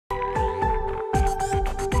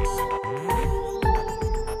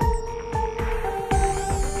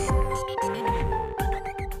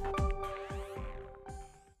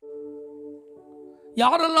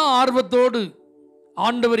யாரெல்லாம் ஆர்வத்தோடு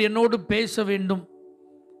ஆண்டவர் என்னோடு பேச வேண்டும்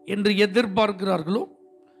என்று எதிர்பார்க்கிறார்களோ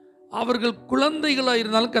அவர்கள் குழந்தைகளாக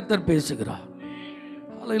இருந்தாலும் கர்த்தர் பேசுகிறார்.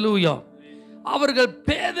 அல்லேலூயா. அவர்கள்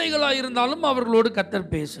பேதைகளாக இருந்தாலும் அவர்களோடு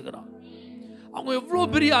கர்த்தர் பேசுகிறார். அவங்க எவ்வளோ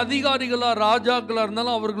பெரிய அதிகாரிகளாக ராஜாக்களாக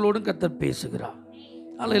இருந்தாலும் அவர்களோடு கர்த்தர் பேசுகிறார்.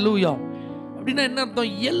 அல்லேலூயா. அப்படின்னா என்ன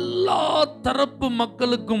அர்த்தம்? எல்லா தரப்பு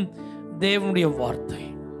மக்களுக்கும் தேவனுடைய வார்த்தை.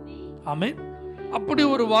 ஆமென். அப்படி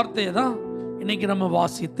ஒரு வார்த்தையை தான் இன்னைக்கு நம்ம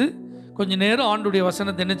வாசித்து கொஞ்ச நேரம் ஆண்டுடைய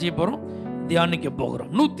வசனத்தை என்ன செய்ய போகிறோம்? தியானிக்க போகிறோம்.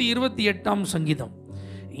 128ஆம் சங்கீதம்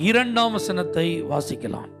 2ஆம் வசனத்தை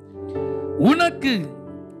வாசிக்கலாம். உனக்கு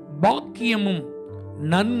பாக்கியமும்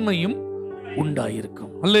நன்மையும்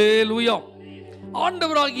உண்டாயிருக்கும். அல்லேலூயா.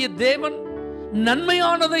 ஆண்டவராகிய தேவன்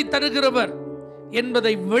நன்மையானதை தருகிறவர்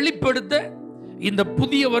என்பதை வெளிப்படுத்த இந்த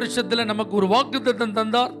புதிய வருஷத்தில் நமக்கு ஒரு வாக்குத்தத்தம்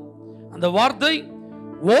தந்தார். அந்த வார்த்தை,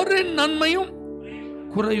 ஒரு நன்மையும்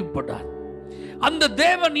குறைவுபடார். அந்த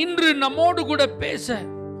தேவன் இன்று நம்மோடு கூட பேச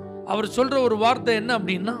அவர் சொல்ற ஒரு வார்த்தை என்ன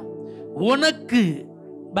அப்படின்னா, உனக்கு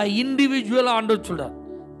பை இண்டிவிஜுவலா ஆண்டவர் சொல்றார்.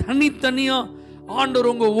 தனித்தனியா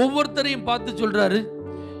ஆண்டவர் உங்க ஒவ்வொருத்தரையும் பார்த்து சொல்றாரு,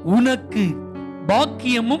 உனக்கு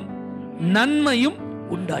பாக்கியமும் நன்மையும்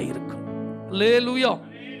உண்டாயிருக்கும். அல்லேலூயா.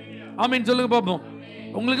 ஆமென் சொல்லுங்க பாப்போம்.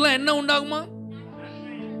 உங்களுக்குலாம் என்ன உண்டாகுமா?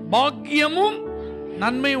 பாக்கியமும்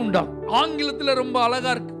நன்மையும் உண்டாகும். ஆங்கிலத்தில் ரொம்ப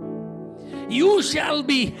அழகா இருக்கு. You shall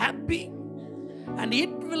be happy and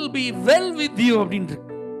it will be well with you அப்படின்று.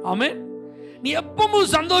 ஆமென். நீ எப்பவும்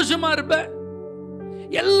சந்தோஷமா இருப்ப,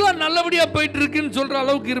 எல்லாம் நல்லபடியா போயிட்டு இருக்குன்னு சொல்ற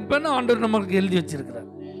அளவுக்கு இருப்பேன்னு ஆண்டவர் நமக்கு எழுதி வச்சிருக்கிறார்.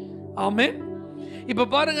 ஆமென். இப்ப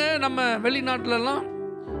பாருங்க, நம்ம வெளிநாட்டுலலாம்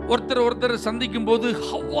ஒருத்தர் சந்திக்கும் போது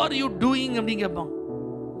how are you doing அப்படின்னு கேட்பாங்க.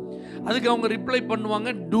 அதுக்கு அவங்க ரிப்ளை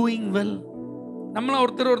பண்ணுவாங்க, doing well. நம்மளாம்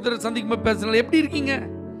ஒருத்தர் சந்திக்கும் போது பேசலாம், எப்படி இருக்கீங்க,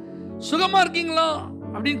 சுகமா இருக்கீங்களா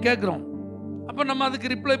அப்படின்னு கேட்குறோம். அப்போ நம்ம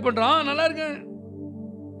அதுக்கு ரிப்ளை பண்ணுறோம், நல்லா இருக்கேன்,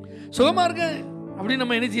 சுகமா இருக்கேன் அப்படின்னு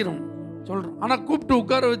நம்ம என்ன செய்யறோம் சொல்கிறோம். ஆனால் கூப்பிட்டு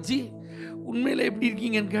உட்கார வச்சு உண்மையில் எப்படி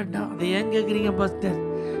இருக்கீங்கன்னு கேட்டால், அதை ஏன் கேட்குறீங்க பாஸ்டர்,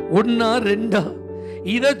 ஒன்றா ரெண்டா,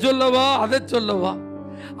 இதை சொல்லவா அதை சொல்லவா,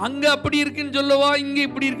 அங்கே அப்படி இருக்குன்னு சொல்லவா இங்கே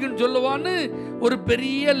இப்படி இருக்குன்னு சொல்லவான்னு ஒரு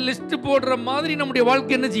பெரிய லிஸ்ட் போடுற மாதிரி நம்முடைய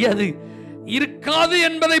வாழ்க்கை என்ன செய்யாது, இருக்காது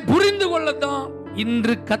என்பதை புரிந்து கொள்ளத்தான்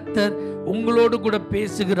இன்று கர்த்தர் உங்களோடு கூட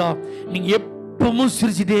பேசுகிறார். நீங்க எப்பவும்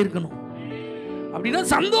சிரிச்சுட்டே இருக்கணும். அப்படின்னா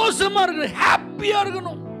சந்தோஷமா இருக்கணும், ஹாப்பியா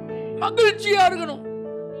இருக்கணும், மகிழ்ச்சியா இருக்கணும்.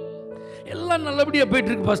 எல்லாம் நல்லபடியா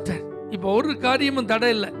போயிட்டு இருக்கு பாஸ்டர், இப்போ ஒரு காரியமும் தடை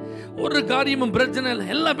இல்லை, ஒரு காரியமும் பிரச்சனை இல்லை,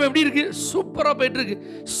 எல்லாம் இப்போ எப்படி இருக்கு, சூப்பரா போயிட்டு இருக்கு,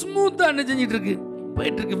 ஸ்மூத்தா என்ன செஞ்சிட்டு இருக்கு,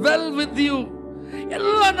 போயிட்டு இருக்கு, வெல் வித் யூ,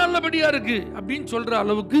 எல்லாம் நல்லபடியா இருக்கு அப்படின்னு சொல்ற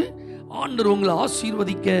அளவுக்கு ஆண்டவர் உங்களை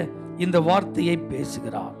ஆசீர்வதிக்க இந்த வார்த்தையை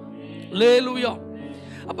பேசுகிறார். அல்லேலூயா.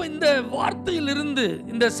 அப்ப இந்த வார்த்தையிலிருந்து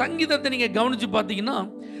இந்த சங்கீதத்தை நீங்க கவனிச்சு பார்த்தீங்கன்னா,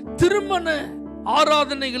 திருமண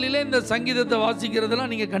ஆராதனைகளிலே இந்த சங்கீதத்தை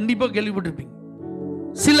வாசிக்கிறதெல்லாம் நீங்க கண்டிப்பா கேள்விப்பட்டிருப்பீங்க.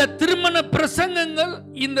 சில திருமண பிரசங்கங்கள்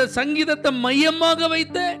இந்த சங்கீதத்தை மையமாக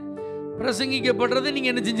வைத்து பிரசங்கிக்கப்படுறதை நீங்க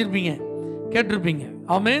என்ன செஞ்சிருப்பீங்க, கேட்டிருப்பீங்க.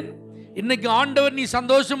 ஆமென். இன்னைக்கு ஆண்டவர் நீ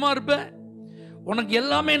சந்தோஷமா இருப்ப, உனக்கு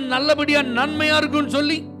எல்லாமே நல்லபடியா நன்மையா இருக்குன்னு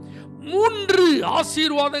சொல்லி 3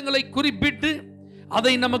 ஆசீர்வாதங்களை குறிப்பிட்டு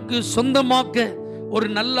அதை நமக்கு சொந்தமாக்க ஒரு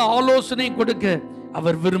நல்ல ஆலோசனை கொடுக்க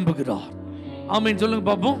அவர் விரும்புகிறார். ஆமென் சொல்லுங்க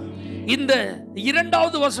பாப்போம். இந்த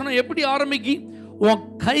 2வது வசனம் எப்படி ஆரம்பிக்கு, உன்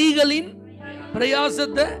கைகளின்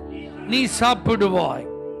பிரயாசத்தை நீ சாப்பிடுவாய்.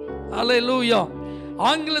 அல்லேலூயா.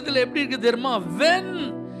 ஆங்கிலத்தில் எப்படி இருக்கு தெரியுமா, when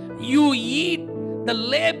you eat the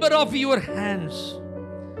labor of your hands.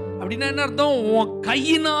 அப்படின்னா என்ன அர்த்தம், உன்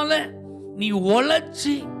கையினால நீ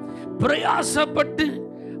உழைச்சி பிரயாசப்பட்டு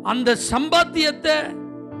அந்த சம்பாத்தியத்தை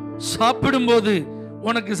சாப்பிடும்போது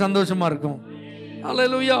உனக்கு சந்தோஷமா இருக்கும்.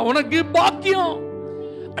 அல்லேலூயா. உனக்கு பாக்கியம்.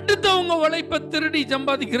 அடுத்தவங்க உழைப்பை திருடி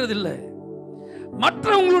சம்பாதிக்கிறது இல்லை,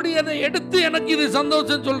 மற்றவங்களுடையதை எடுத்து எனக்கு இது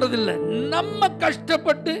சந்தோஷம் சொல்றது இல்லை. நம்ம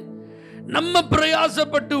கஷ்டப்பட்டு நம்ம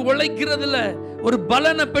பிரயாசப்பட்டு உழைக்கிறதுல ஒரு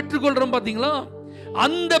பலனை பெற்றுக்கொள்றோம் பாத்தீங்களா,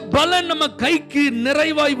 அந்த பலன் நம்ம கைக்கு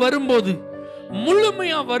நிறைவாய் வரும்போது,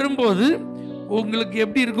 முழுமையா வரும்போது உங்களுக்கு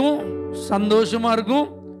எப்படி இருக்கும், சந்தோஷமா இருக்கும்,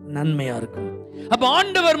 நன்மையா இருக்கும். அப்ப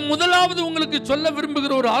ஆண்டவர் முதலாவது உங்களுக்கு சொல்ல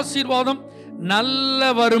விரும்புகிற ஒரு ஆசீர்வாதம் நல்ல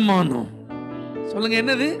வருமானம். சொல்லுங்க,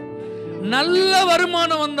 என்னது? நல்ல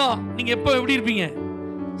வருமானம் வந்தா நீங்க எப்ப எப்படி இருப்பீங்க,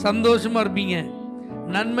 சந்தோஷமா இருப்பீங்க,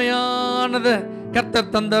 நன்மையானதை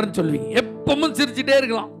கர்த்தர் தந்தார்னு சொல்லுவீங்க. எப்பவும் சிரிச்சுட்டே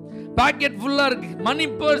இருக்கலாம். பாக்கெட் ஃபுல்லா இருக்கு, மணி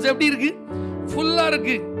பர்ஸ் எப்படி இருக்கு, ஃபுல்லா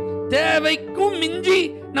இருக்கு. தேவைக்கும் மிஞ்சி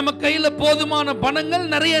நம்ம கையில போதுமான பணங்கள்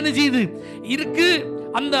நிறைய செய்து இருக்கு.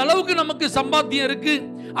 அந்த அளவுக்கு நமக்கு சம்பாத்தியம் இருக்கு,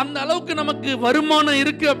 அந்த அளவுக்கு நமக்கு வருமானம்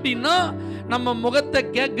இருக்கு அப்படின்னா நம்ம முகத்தை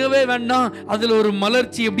கேட்கவே வேண்டாம், அதுல ஒரு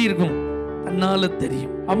மலர்ச்சி எப்படி இருக்கும், தன்னால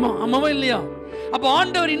தெரியும். ஆமா, ஆமாவா இல்லையா? அப்ப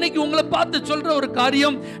ஆண்டவர் இன்னைக்கு உங்களை பார்த்து சொல்ற ஒரு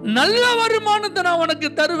காரியம், நல்ல வருமானத்தை நான் உனக்கு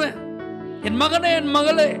தருவேன் என் மகனே, என்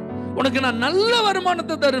மகளே, உனக்கு நான் நல்ல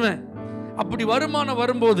வருமானத்தை தருவேன். அப்படி வருமானம்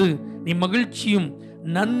வரும்போது நீ மகிழ்ச்சியும்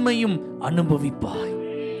நன்மையும் அனுபவிப்பாய்.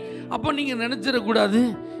 அப்போ நீங்க நினைச்சிடக்கூடாது,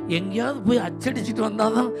 எங்கேயாவது போய் அச்சடிச்சுட்டு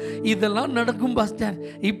வந்தாதான் இதெல்லாம் நடக்கும் பாஸ்டர்.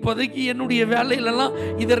 இப்போதைக்கு என்னுடைய வேலையிலலாம்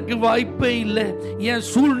இதற்கு வாய்ப்பே இல்லை. என்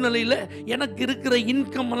சூழ்நிலையில் எனக்கு இருக்கிற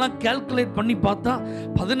இன்கம் எல்லாம் கால்குலேட் பண்ணி பார்த்தா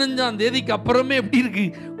 15ஆம் தேதிக்கு அப்புறமே எப்படி இருக்கு,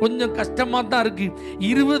 கொஞ்சம் கஷ்டமாக தான் இருக்கு.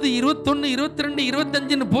 20, 21, 22,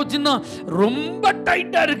 25ன்னு போச்சுன்னா ரொம்ப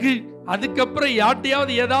டைட்டாக இருக்கு. அதுக்கப்புறம்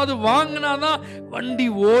யார்ட்டையாவது ஏதாவது வாங்கினாதான் வண்டி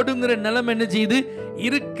ஓடுங்கிற நிலைமை என்ன செய்யுது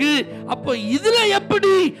இருக்கு. அப்போ இதுல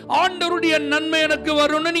எப்படி ஆண்டவருடைய நன்மை எனக்கு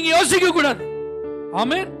வரும்னு நீங்க யோசிக்க கூடாது.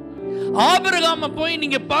 ஆமென். ஆபிரகாமை போய்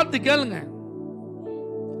நீங்க பார்த்து கேளுங்க.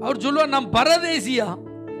 அவர் சொல்லுவார், நான் பரதேசியா,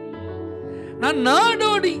 நான்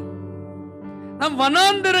நாடோடி, நான்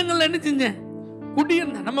வனாந்தரங்கள் என்ன செஞ்சேன்,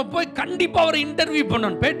 குடியிருந்தேன். நம்ம போய் கண்டிப்பா அவரை இன்டர்வியூ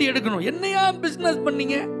பண்ணணும், பேட்டி எடுக்கணும். என்னையா பிசினஸ்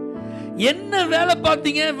பண்ணீங்க, என்ன வேலை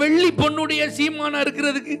பார்த்தீங்க, வெள்ளி பொண்ணுடைய சீமானா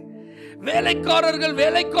இருக்கிறதுக்கு, வேலைக்காரர்கள்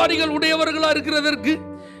வேலைக்காரிகள் உடையவர்களா இருக்கிறதற்கு,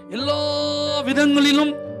 எல்லா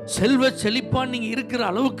விதங்களிலும் செல்வ செழிப்பா நீங்க இருக்கிற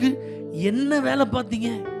அளவுக்கு என்ன வேலை பார்த்தீங்க,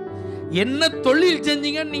 என்ன தொழில்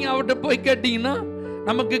செஞ்சீங்கன்னு நீங்க அவர்கிட்ட போய் கேட்டீங்கன்னா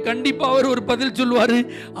நமக்கு கண்டிப்பா அவர் ஒரு பதில் சொல்லுவாரு.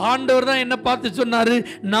 ஆண்டவர் தான் என்ன பார்த்து சொன்னாரு,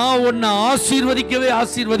 நான் உன்னை ஆசீர்வதிக்கவே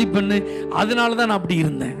ஆசீர்வதிப்பேன்னு, அதனால தான் நான் அப்படி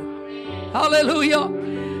இருந்தேன். ஹல்லேலூயா.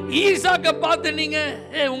 ஈசாக்க பார்த்து நீங்க,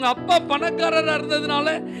 உங்க அப்பா பணக்காரரா இருந்ததுனால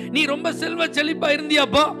நீ ரொம்ப செல்வ செழிப்பா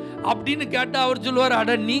இருந்தியாப்பா அப்படின்னு கேட்டா அவர் சொல்லுவார்,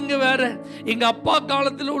 அட நீங்க வேற, எங்க அப்பா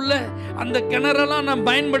காலத்தில் உள்ள அந்த கிணறெல்லாம் நான்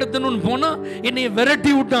பயன்படுத்தணும்னு போனா என்னை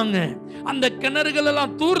விரட்டி விட்டாங்க, அந்த கிணறுகள்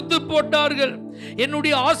எல்லாம் தூர்த்து போட்டார்கள்.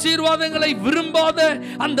 என்னுடைய ஆசீர்வாதங்களை விரும்பாத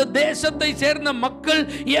அந்த தேசத்தை சேர்ந்த மக்கள்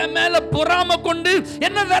என் மேல பொறாமை கொண்டு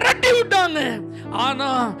என்ன விரட்டி விட்டாங்க. ஆனா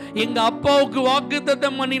எங்க அப்பாவுக்கு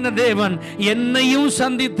வாக்குத்தத்தம் பண்ணின தேவன் என்னையும்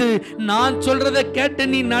சந்தித்து நான் சொல்றதை கேட்டு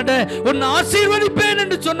நீ நட, உன்னை ஆசீர்வதிப்பேன்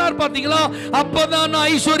என்று சொன்னார். பாத்தீங்களா? அப்பதான் நான்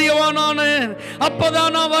ஐஸ்வர்யவானானேன்,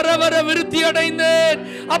 அப்பதான் நான் வர வர விருத்தி அடைந்தேன்,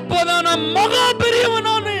 அப்பதான் நான் மகா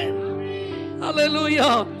பெரியவனானேன்.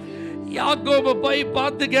 ஹல்லேலூயா. யாக்கோபை போய்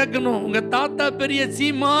பார்த்து கேட்கணும், உங்க தாத்தா பெரிய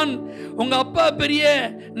சீமான், உங்க அப்பா பெரிய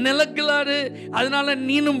நிலக்கிழாரு, அதனால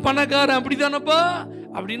நீனும் பணக்காரன் அப்படித்தானப்பா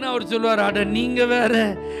அப்படின்னு அவர் சொல்லுவார். அட நீங்க வேற,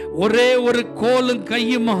 ஒரே ஒரு கோலும்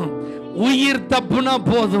கையுமா, உயிர் தப்புனா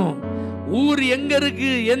போதும், ஊர் எங்க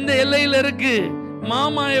இருக்கு, எந்த எல்லையில இருக்கு,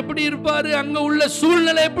 மாமா எப்படி இருப்பாரு, அங்க உள்ள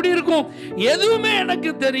சூழ்நிலை எப்படி இருக்கும், எதுவுமே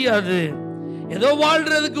எனக்கு தெரியாது. ஏதோ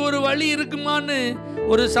வாழ்றதுக்கு ஒரு வழி இருக்குமான்னு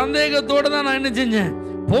ஒரு சந்தேகத்தோட தான் நான் என்ன செஞ்சேன்,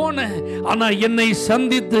 போனேன். ஆனா என்னை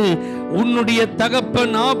சந்தித்து உன்னுடைய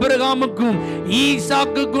தகப்பன் ஆபிரகாமுக்கும்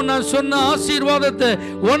ஈசாக்குக்கும் நான் சொன்ன ஆசீர்வாதத்தை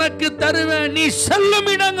உனக்கு தருவேன், நீ செல்லும்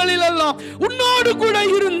இடங்களில் எல்லாம் உன்னோடு கூட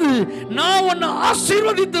இருந்து நான் உன்னை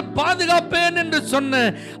ஆசீர்வதித்து பாதுகாப்பேன் என்று சொன்ன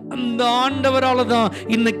அந்த ஆண்டவரால தான்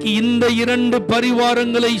இன்னைக்கு இந்த 2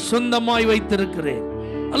 பரிவாரங்களை சொந்தமாய் வைத்திருக்கிறேன்.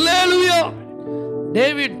 அல்லேலூயா.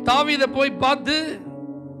 டேவிட் தாவீதை போய் பார்த்து,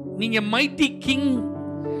 நீங்க மைட்டி கிங்,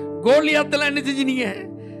 கோலியாத்தெல்லாம் என்ன செஞ்சீங்க,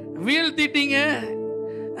 வீழ்த்திட்டீங்க,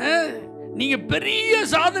 நீங்க பெரிய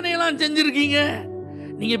சாதனையெல்லாம் செஞ்சிருக்கீங்க,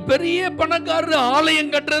 நீங்க பெரிய பணக்காரர்,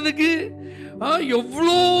 ஆலயம் கட்டுறதுக்கு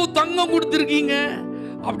எவ்வளோ தங்கம் கொடுத்துருக்கீங்க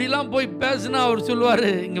அப்படிலாம் போய் பேசினா அவர்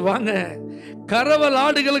சொல்லுவாரு, இங்க வாங்க, கரவல்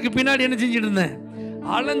ஆடுகளுக்கு பின்னாடி என்ன செஞ்சிட்டு இருந்தேன்,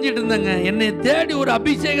 அலைஞ்சிட்டு இருந்தேங்க, என்னை தேடி ஒரு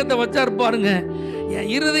அபிஷேகத்தை வச்சாரு பாருங்க,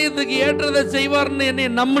 என் இருதயத்துக்கு ஏற்றதை செய்வார்னு என்னை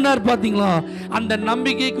நம்பினார். பாத்தீங்களா? அந்த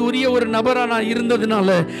நம்பிக்கைக்கு உரிய ஒரு நபரா நான் இருந்ததுனால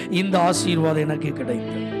இந்த ஆசீர்வாதம் எனக்கு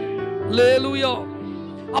கிடைத்தது. அல்லேலூயா.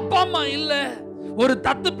 அப்பா அம்மா இல்ல, ஒரு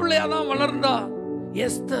தத்து பிள்ளையா தான் வளர்ந்தா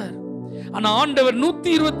எஸ்தர். ஆனா ஆண்டவர்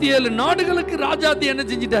 127 நாடுகளுக்கு ராஜாத்தி என்ன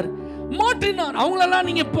செஞ்சிட்டார், மாற்றினார். அவங்களெல்லாம்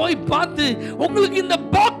நீங்க போய் பார்த்து உங்களுக்கு இந்த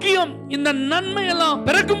பாக்கியம், இந்த நன்மை எல்லாம்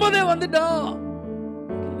பிறக்கும் போதே வந்துட்டா,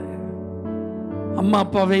 அம்மா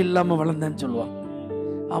அப்பாவே இல்லாம வளர்ந்தேன்னு சொல்லுவாங்க.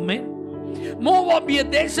 ஆமென். மோவாபிய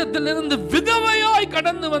தேசத்திலிருந்து விதவையாய்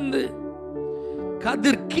கடந்து வந்து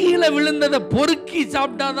கதிர் கீழே விழுந்ததை பொறுக்கி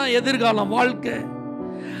சாப்பிட்டாதான் எதிர்காலம் வாழ்க்கை.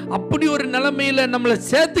 அப்படி ஒரு நிலைமையில நம்மளை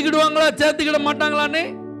சேர்த்துக்கிடுவாங்களா சேர்த்துக்கிட மாட்டாங்களான்னு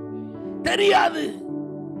தெரியாது.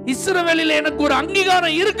 இஸ்ரவேலில் எனக்கு ஒரு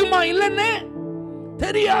அங்கீகாரம் இருக்குமா இல்லைன்னு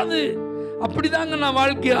தெரியாது. அப்படிதாங்க நான்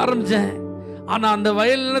வாழ்க்கையை ஆரம்பிச்சேன். ஆனா அந்த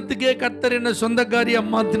வயல் நிலத்துக்கே கர்த்தர் என்ன சொந்தக்காரியா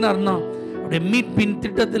மாத்தினார்னா அவருடைய மீட்பின்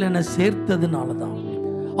திட்டத்தில் என்ன சேர்த்ததுனாலதான்.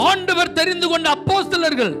 ஆண்டவர் தெரிந்து கொண்ட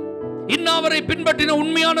அப்போஸ்தலர்கள், இன்னும் அவரை பின்பற்றின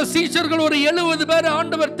உண்மையான சீஷர்கள் ஒரு 70 பேர்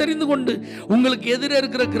ஆண்டவர் தெரிந்து கொண்டு, உங்களுக்கு எதிரே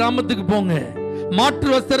இருக்கிற கிராமத்துக்கு போங்க, மாற்று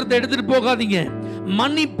வஸ்திரத்தை எடுத்துட்டு போகாதீங்க,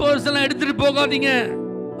 மணி பர்ஸ் எல்லாம் எடுத்துட்டு போகாதீங்க,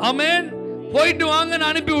 ஆமென், போயிட்டு வாங்கன்னு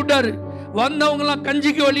அனுப்பி விட்டாரு. வந்தவங்க எல்லாம்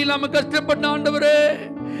கஞ்சிக்கு வழி இல்லாம கஷ்டப்பட்ட, ஆண்டவரே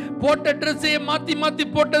போட்ட ட்ரெஸ்ஸையே மாத்தி மாத்தி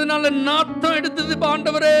போட்டதுனால நாத்தம் எடுத்தது.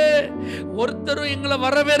 ஆண்டவரே, ஒருத்தரும் எங்களை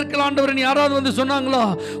வரவேற்கல ஆண்டவரே யாராவது வந்து சொன்னாங்களா?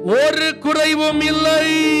 ஒரு குறைவும் இல்லை.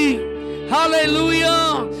 ஹல்லேலூயா.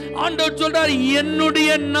 ஆண்டவர் சொல்றார், என்னுடைய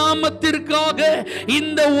நாமத்திற்காக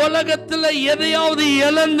இந்த உலகத்துல எதையாவது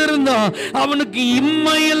இழந்திருந்தா அவனுக்கு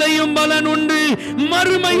இம்மையிலையும் பலன் உண்டு,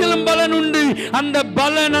 மறுமையிலும் பலன் உண்டு. அந்த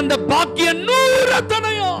பலன், அந்த பாக்கியம் 100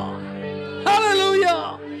 தனையும். ஹல்லேலூயா.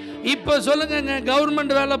 இப்ப சொல்லுங்க,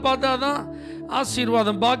 கவர்மெண்ட் வேலை பார்த்தாதான்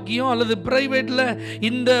ஆசீர்வாதம் பாக்கியம், அல்லது பிரைவேட்ல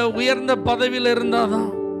இந்த உயர்ந்த பதவியில்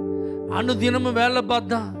இருந்தாதான்? அனுதினமும் வேலை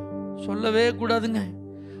பார்த்தா சொல்லவே கூடாதுங்க.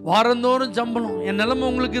 வாரந்தோறும் சம்பளம், என் நிலைமை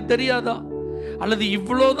உங்களுக்கு தெரியாதா? அல்லது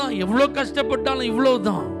இவ்வளோதான், எவ்வளோ கஷ்டப்பட்டாலும்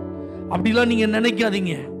இவ்வளவுதான், அப்படிலாம் நீங்க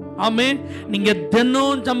நினைக்காதீங்க. ஆமே, நீங்க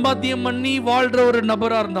தினம் சம்பாத்தியம் பண்ணி வாழ்ற ஒரு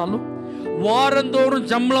நபரா இருந்தாலும், வாரந்தோறும்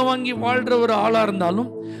சம்பளம் வாங்கி வாழ்ற ஒரு ஆளா இருந்தாலும்,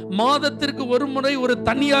 மாதத்திற்கு ஒரு முறை ஒரு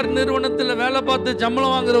தனியார் நிறுவனத்தில் வேலை பார்த்து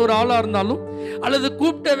சம்பளம் வாங்குற ஒரு ஆளா இருந்தாலும், அல்லது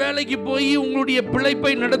கூப்பிட்ட வேலைக்கு போய் உங்களுடைய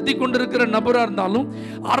பிழைப்பை நடத்தி கொண்டிருக்கிற நபரா இருந்தாலும்,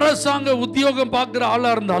 அரசாங்க உத்தியோகம் பார்க்கிற ஆளா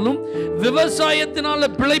இருந்தாலும், விவசாயத்தினால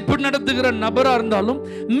பிழைப்பு நடத்துகிற நபரா இருந்தாலும்,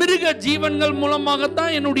 மிருக ஜீவன்கள்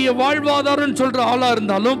மூலமாகத்தான் என்னுடைய வாழ்வாதாரம் சொல்ற ஆளா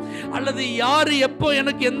இருந்தாலும், அல்லது யாரு எப்போ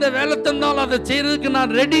எனக்கு எந்த வேலை தந்தாலும் அதை செய்யறதுக்கு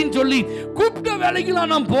நான் ரெடின்னு சொல்லி கூப்பிட்ட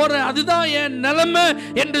வேலைக்கெல்லாம் நான் போறேன், அதுதான் என் நிலைமை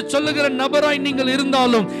என்று சொல்லுகிற நபராய் நீங்கள்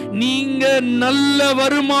இருந்தாலும், நீங்க நல்ல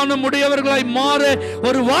வருமானம் உடையவர்களாய் மாற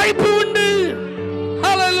ஒரு வாய்ப்பு உண்டு.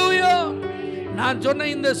 ஹல்லேலூயா. நான் சொன்ன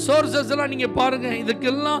இந்த சோர்சஸ் எல்லாம் நீங்க பாருங்க.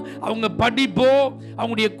 இதுக்கெல்லாம் அவங்க படிப்போ,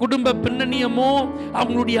 அவங்களுடைய குடும்ப பின்னணியமோ,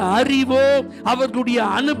 அவங்களுடைய அறிவோ, அவர்களுடைய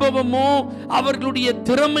அனுபவமோ, அவர்களுடைய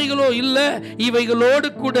திறமைகளோ இல்ல. இவைகளோடு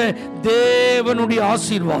கூட தேவனுடைய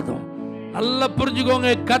ஆசீர்வாதம். நல்லா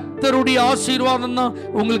புரிஞ்சுக்கோங்க, கர்த்தருடைய ஆசீர்வாதம் தான்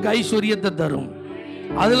உங்களுக்கு ஐஸ்வர்யத்தை தரும்.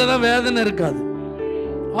 அதுலதான் வேதனை இருக்காது.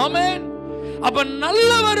 ஆமென். அப்ப நல்ல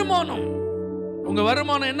வருமானம். உங்க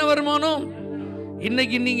வருமானம் என்ன வருமானம்?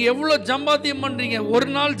 இன்னைக்கு நீங்க எவ்வளவு சம்பாத்தியம் பண்றீங்க? ஒரு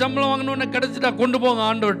நாள் சம்பளம் வாங்கணும்னு கிடைச்சிட்டா கொண்டு போங்க,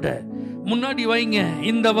 ஆண்டவர்கிட்ட முன்னாடி வைங்க.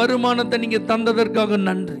 இந்த வருமானத்தை நீங்க தந்ததற்காக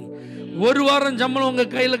நன்றி. ஒரு வாரம் சம்பளம் உங்க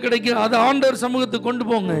கையில கிடைக்கும், அதை ஆண்டவர் சமூகத்துக்கு கொண்டு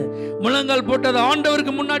போங்க. முழங்கால் போட்டு அதை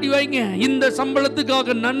ஆண்டவருக்கு முன்னாடி வைங்க. இந்த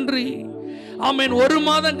சம்பளத்துக்காக நன்றி. ஆமென். ஒரு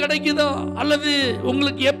மாதம் கிடைக்குதா, அல்லது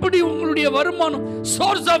உங்களுக்கு எப்படி உங்களுடைய வருமானம்,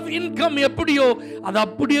 சோர்ஸ் ஆஃப் இன்கம் எப்படியோ அதை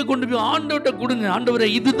அப்படியே கொண்டு போய் ஆண்டவர்கிட்ட கொடுங்க. ஆண்டவரே,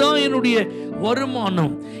 இதுதான் என்னுடைய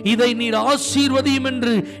வருமானம், இதை நீர் ஆசீர்வதியும்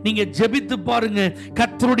என்று நீங்க ஜெபித்து பாருங்க.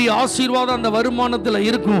 கர்த்தருடைய ஆசீர்வாதம் அந்த வருமானத்தில்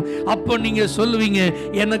இருக்கும். அப்ப நீங்க சொல்லுவீங்க,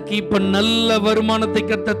 எனக்கு இப்ப நல்ல வருமானத்தை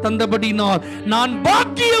கர்த்தர் தந்தபடினால் நான்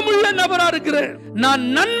பாக்கியமுள்ள நபரா இருக்கிறேன், நான்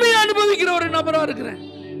நன்மை அனுபவிக்கிற ஒரு நபரா இருக்கிறேன்.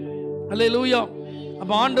 அல்லேலூயா.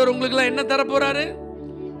 அப்ப ஆண்டவர் உங்களுக்கு எல்லாம் என்ன தர போறாரு?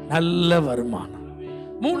 நல்ல வருமானம்.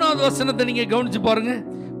 3வது வசனத்தை நீங்க கவனிச்சு பாருங்க.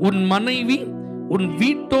 உன் மனைவி உன்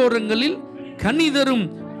வீட்டோரங்களில் கனிதரும்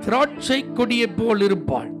திராட்சை கொடியை போல்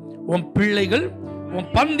இருப்பாள், உன் பிள்ளைகள் உன்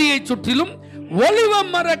பந்தியை சுற்றிலும் ஒலிவ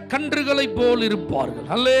மர கன்றுகளை போல் இருப்பார்கள்.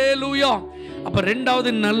 அல்லேலூயா. அப்ப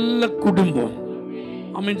 2வது நல்ல குடும்பம்.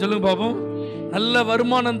 ஆமென் சொல்லுங்க பாப்போம். நல்ல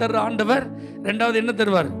வருமானம் தர்ற ஆண்டவர் 2வது என்ன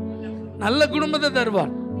தருவார்? நல்ல குடும்பத்தை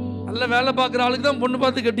தருவார். நல்ல வேலை பார்க்குற ஆளுக்கு தான் பொண்ணு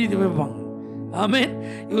பார்த்து கட்டி வைப்பாங்க. ஆமென்.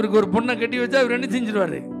 இவருக்கு ஒரு பொண்ணை கட்டி வச்சா இவர் என்ன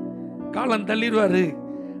செஞ்சிருவாரு? காலம் தள்ளிடுவாரு.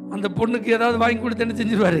 அந்த பொண்ணுக்கு ஏதாவது வாங்கி கொடுத்து என்ன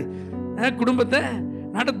செஞ்சிருவாரு? குடும்பத்தை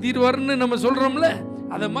நடத்திடுவாருன்னு நம்ம சொல்றோம்ல.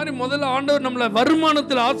 அதை மாதிரி முதல்ல ஆண்டவர் நம்மளை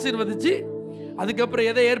வருமானத்தில் ஆசீர்வதிச்சு அதுக்கப்புறம்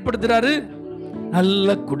எதை ஏற்படுத்துறாரு?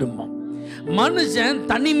 நல்ல குடும்பம். மனுஷன்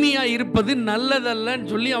தனிமையா இருப்பது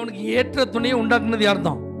நல்லதல்லன்னு சொல்லி அவனுக்கு ஏற்ற துணையை உண்டாக்குனது யார்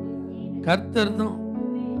தான்? கர்த்தர் தான்.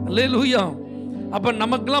 அல்லேலூயா. அப்ப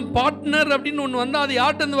நமக்கெல்லாம் பார்ட்னர் அப்படின்னு ஒன்று வந்தா அது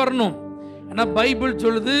யார்கிட்ட வரணும்? ஏன்னா பைபிள்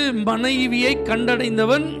சொல்லுது, மனைவியை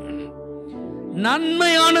கண்டடைந்தவன்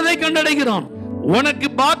நன்மையானதை கண்டடைகிறான். உனக்கு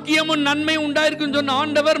பாக்கியமும் நன்மை உண்டாயிருக்கும் சொன்ன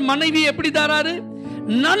ஆண்டவர் மனைவி எப்படி தராரு?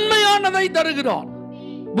 நன்மையானதை தருகிறார்.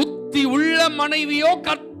 புத்தி உள்ள மனைவியோ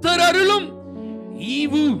கர்த்தர் அருளும்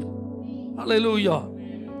ஈவு. அல்லேலூயா.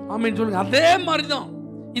 ஆமென் சொல்லுங்க. அதே மாதிரிதான்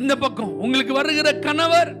இந்த பக்கம் உங்களுக்கு வருகிற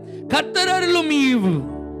கணவர் கர்த்தர் அருளும் ஈவு.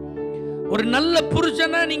 ஒரு நல்ல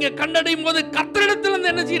புருஷனை நீங்க கண்டடையும் போது கர்த்தரிடத்தில்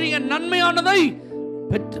இருந்து என்ன செய்றீங்க? நன்மையானதை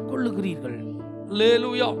பெற்றுக் கொள்ளுகிறீர்கள்.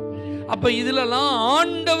 அல்லேலூயா. அப்ப இதுலலாம்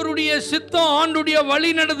ஆண்டவருடைய சித்தம், ஆண்டுடைய வழி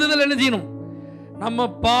நடத்துதல் என்ன செய்யணும்? நம்ம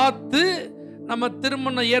பார்த்து நம்ம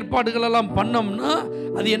திருமண ஏற்பாடுகள் எல்லாம் பண்ணோம்னா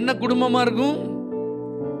அது என்ன குடும்பமா இருக்கும்?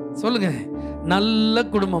 சொல்லுங்க, நல்ல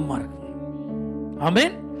குடும்பமா இருக்கும்.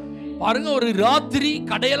 ஆமென். பாருங்க, ஒரு ராத்திரி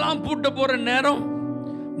கடையெல்லாம் பூட்ட போற நேரம்,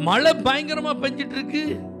 மழை பயங்கரமா பெஞ்சிட்டு இருக்கு.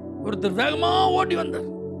 ஒருத்தர் வேகமா ஓடி வந்தார்.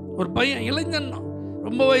 ஒரு பையன், இளைஞன் தான்,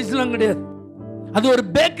 ரொம்ப வயசுலாம் கிடையாது. அது ஒரு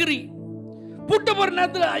பேக்கரி. பூட்ட போற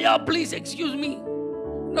நேரத்தில், ஐயா ப்ளீஸ் எக்ஸ்கியூஸ் மீ,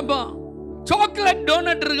 என்னப்பா சாக்லேட்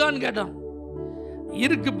டோனட் இருக்கான்னு கேட்டான்.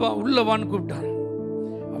 இருக்குப்பா, உள்ள வான்னு கூப்பிட்டான்.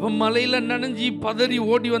 அவன் மலையில நனைஞ்சி பதறி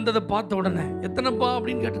ஓடி வந்ததை பார்த்த உடனே, எத்தனைப்பா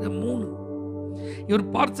அப்படின்னு கேட்டுக்க, 3. இவர்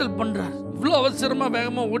பார்சல் பண்றார். இவ்வளோ அவசரமா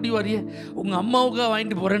வேகமா ஓடி வாரியே, உங்க அம்மாவுக்காக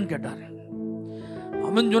வாங்கிட்டு போறேன்னு கேட்டார்.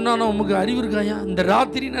 அவன் சொன்னானா, உமக்கு அறிவு இருக்காயா? இந்த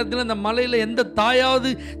ராத்திரி நேரத்தில் இந்த மலையில எந்த தாயாவது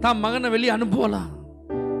தான் மகனை வெளியே அனுப்புவலாம்?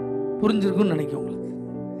 புரிஞ்சிருக்குன்னு நினைக்கிறேன் உங்களுக்கு.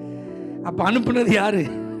 அப்ப அனுப்புனது யாரு?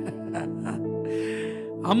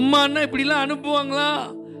 அம்மான்னா இப்படிலாம் அனுப்புவாங்களா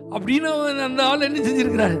அப்படின்னு அந்த ஆள் என்ன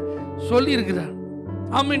செஞ்சிருக்கிறார், சொல்லி இருக்கிறார்.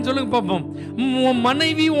 ஆமீன் சொல்லுங்க பார்ப்போம். உன்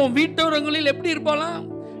மனைவி உன் வீட்டோரங்களில் எப்படி இருப்பாளாம்?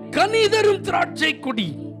 கனி தரும் திராட்சை கொடி.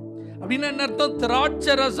 அப்படின்னா என்ன அர்த்தம்?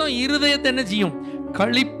 திராட்சை ரசம் இருதயத்தை என்ன செய்யும்?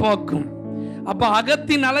 களிப்பாக்கும். அப்ப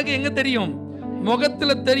அகத்தின் அழகு எங்க தெரியும்?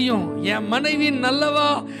 முகத்துல தெரியும். என் மனைவி நல்லவா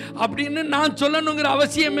அப்படின்னு நான் சொல்லணுங்கிற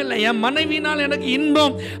அவசியம் இல்லை. என் மனைவினால் எனக்கு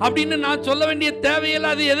இன்பம் அப்படின்னு நான் சொல்ல வேண்டிய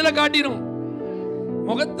தேவையில்லை. அது எதுல காட்டிடும்?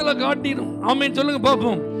 முகத்துல காட்டிடும். ஆமீன் சொல்லுங்க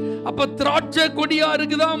பார்ப்போம். அப்ப திராட்சை கொடியா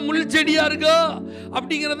இருக்குதா முள் செடியா இருக்கா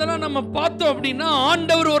அப்படிங்கிறதெல்லாம் நம்ம பார்த்தோம் அப்படின்னா,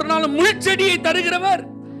 ஆண்டவர் ஒரு நாள் முள் செடியை தருகிறவர்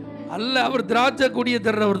அல்ல, அவர் திராட்சை கொடியை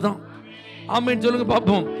தர்றவர் தான். ஆமீன் சொல்லுங்க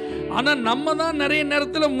பார்ப்போம். ஆனா நம்ம தான் நிறைய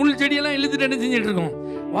நேரத்தில் முள் செடியெல்லாம் இழுத்துட்டு என்ன செஞ்சுட்டு இருக்கோம்,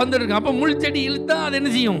 வந்துருக்கோம். அப்ப முள் செடி இழுத்தா அது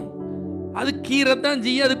என்ன செய்யும்? அது கீரை தான்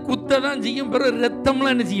செய்யும், அது குத்த தான் செய்யும். பிறகு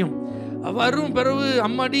ரத்தம்லாம் என்ன செய்யும்? வரும். பிறகு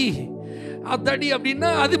அம்மாடி அத்தாடி அப்படின்னா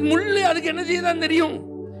அது முள், அதுக்கு என்ன செய்யதான் தெரியும்?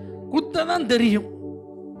 குத்த தான் தெரியும்.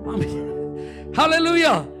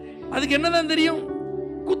 ஹல்லேலூயா. அதுக்கு என்னதான் தெரியும்?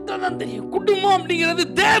 குத்த தான் தெரியும். குடும்பம் அப்படிங்கிறது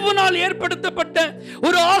தேவனால் ஏற்படுத்தப்பட்ட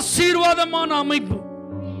ஒரு ஆசீர்வாதமான அமைப்பு.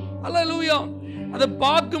 ஹல்லேலூயா. அதை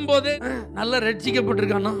பார்க்கும் போதே நல்லா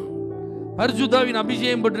ரட்சிக்கப்பட்டிருக்கானா, பரிசுத்தாவின்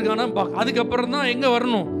அபிஷேகம் பட்டிருக்கானா, அதுக்கப்புறம் தான் எங்க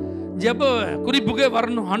வரணும்? ஜெப குறிப்புக்கே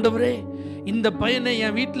வரணும். ஆண்டவரே, இந்த பையனை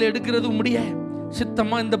என் வீட்டில் எடுக்கிறது உம்முடைய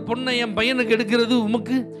சித்தமா, இந்த பொண்ணை என் பையனுக்கு எடுக்கிறது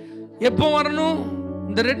உமக்கு எப்போ வரணும்?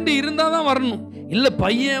 இந்த 2 இருந்தால் தான் வரணும். இல்லை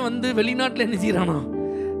பையன் வந்து வெளிநாட்டில் என்ன செய்யறானா,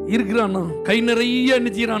 இருக்கிறானா, கை நிறைய என்ன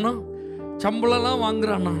செய்யறானா, சம்பளம்லாம்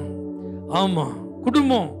வாங்குறானா. ஆமா,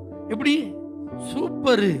 குடும்பம் எப்படி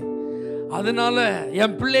சூப்பரு. அதனால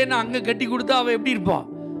என் பிள்ளைன்னு அங்கே கட்டி கொடுத்தா அவள் எப்படி இருப்பா?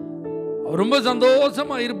 அவ ரொம்ப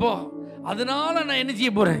சந்தோஷமா இருப்பா. அதனால நான் என்ன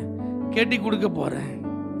செய்ய போறேன்? கட்டி கொடுக்க போறேன்.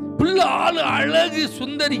 பிள்ளை ஆளு அழகு,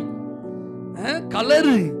 சுந்தரி,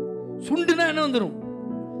 கலரு. சுண்டுனா என்ன வந்துடும்?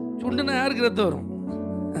 சுண்டுனா யாருக்கு ரத்தம் வரும்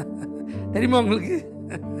தெரியுமா உங்களுக்கு?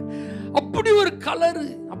 அப்படி ஒரு கலரு,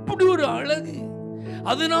 அப்படி ஒரு அழகு.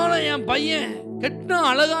 அதனால என் பையன் கெட்டினா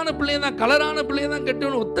அழகான பிள்ளைய தான், கலரான பிள்ளைய தான்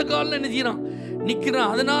கெட்டணும். ஒத்த காலில் என்ன செய்யறான்?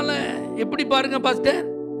 நிற்கிறான். அதனால எப்படி பாருங்க பாஸ்டர்,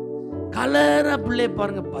 கலரா பிள்ளைய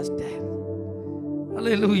பாருங்க பாஸ்டர்.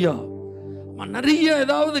 அல்லேலூயா. நிறைய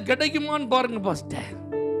ஏதாவது கிடைக்குமான்னு பாருங்க பாஸ்டர்.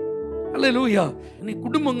 அல்லேலூயா. இன்னைக்கு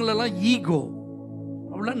குடும்பங்கள் எல்லாம் ஈகோ,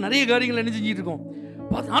 அவ்வளோ நிறைய காரியங்கள் என்ன செஞ்சிட்டு இருக்கோம்.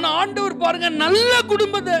 ஆனா ஆண்டவர் பாருங்க, நல்ல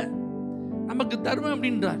குடும்பத்தை நமக்கு தருவேன்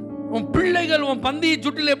அப்படின்றார். உன் பிள்ளைகள் உன் பந்தியை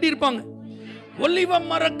சுற்றில எப்படி இருப்பாங்க? ஒலிவ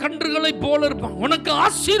மர கன்றுகளை போல இருப்பாங்க. உனக்கு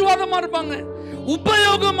ஆசீர்வாதமா இருப்பாங்க,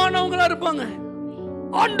 உபயோகமானவங்களா இருப்பாங்க.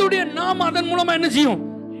 ஆண்டவருடைய நாமம் அதன் மூலமா என்ன செய்யும்?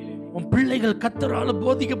 உன் பிள்ளைகள் கர்த்தரால்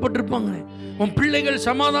போதிக்கப்பட்டிருப்பாங்க. உன் பிள்ளைகள்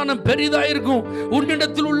சமாதானம் பெரிதா இருக்கும்.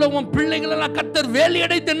 உன்னிடத்தில் உள்ள உன் பிள்ளைகள் எல்லாம் கர்த்தர்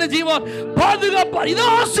வேலையடைத்து என்ன செய்வார்? பாதுகாப்பார். இது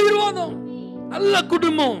ஆசீர்வாதம். நல்ல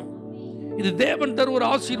குடும்பம், இது தேவன் தரும் ஒரு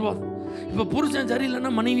ஆசீர்வாதம். இப்ப புருஷன் சரியில்லைன்னா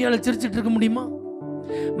மனைவியால சிரிச்சிட்டு இருக்க முடியுமா?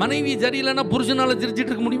 மனைவி சரியில்லைன்னா புருஷனால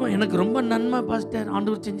சிரிச்சிட்டு இருக்க முடியுமா? எனக்கு ரொம்ப நன்மை பாஸ்டர்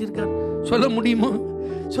ஆண்டவர் செஞ்சிருக்கார் சொல்ல முடியுமா?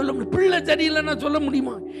 சொல்ல முடியும். பிள்ளை சரியில்லைன்னா சொல்ல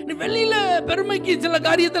முடியுமா? நீ வெளியில பெருமைக்கு சில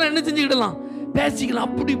காரியத்தில் என்ன செஞ்சுக்கிடலாம், பேசிக்கலாம்.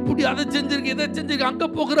 அப்படி இப்படி அதை செஞ்சிருக்கு, இதை செஞ்சிருக்கு, அங்க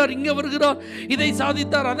போகிறார், இங்க வருகிறார், இதை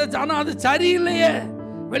சாதித்தார், அதை. ஆனா அது சரியில்லையே,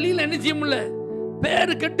 வெளியில என்ன செய்ய முடியல,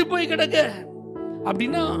 பேரு கெட்டு போய் கிடக்க.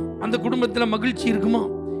 அப்படின்னா அந்த குடும்பத்தில் மகிழ்ச்சி இருக்குமா?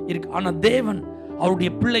 இருக்கு. ஆனா தேவன் அவருடைய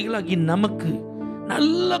பிள்ளைகளாகி நமக்கு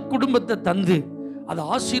நல்ல குடும்பத்தை தந்து அதை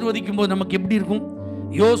ஆசீர்வதிக்கும் போது நமக்கு எப்படி இருக்கும்?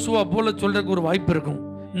 யோசுவா போல சொல்றதுக்கு ஒரு வாய்ப்பு இருக்கும்.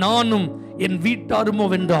 நானும் என் வீட்டாருமோ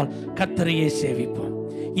வென்றால் கர்த்தரையே சேவிப்போம்.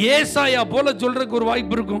 ஏசாயா போல சொல்றதுக்கு ஒரு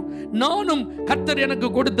வாய்ப்பு இருக்கும். நானும் கர்த்தர் எனக்கு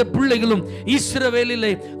கொடுத்த பிள்ளைகளும்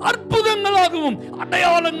இஸ்ரவேலிலே அற்புதங்களாகவும்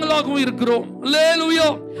அடையாளங்களாகவும் இருக்கிறோம். அல்லேலூயா.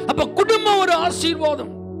 அப்ப குடும்பம் ஒரு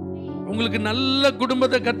ஆசீர்வாதம். உங்களுக்கு நல்ல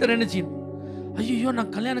குடும்பத்தை கர்த்தர் என்ன செய்யணும்? ஐயோ,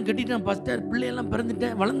 நான் கல்யாணம் கட்டிட்டேன் பாஸ்டர், பிள்ளையெல்லாம்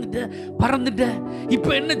பிறந்துட்டேன், வளர்ந்துட்டேன், பறந்துட்டேன், இப்போ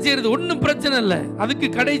என்ன செய்யறது? ஒன்றும் பிரச்சனை இல்லை. அதுக்கு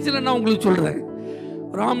கடைசியில் நான் உங்களுக்கு சொல்றேன்.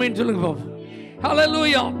 ராமேன்னு சொல்லுங்க பாப்போம்.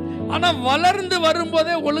 ஹல்லேலூயா. ஆனா வளர்ந்து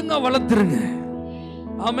வரும்போதே ஒழுங்கா வளர்த்துருங்க.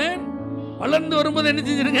 ஆமென். வளர்ந்து வரும்போது என்ன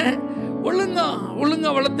செஞ்சிருங்க? ஒழுங்கா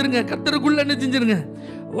வளர்த்துருங்க. கர்த்தருக்குள்ள என்ன செஞ்சிருங்க?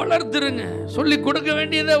 வளர்த்துருங்க. சொல்லி கொடுக்க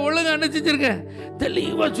வேண்டியதை ஒழுங்கா என்ன செஞ்சிருங்க?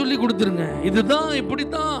 தெளிவா சொல்லி கொடுத்துருங்க. இதுதான்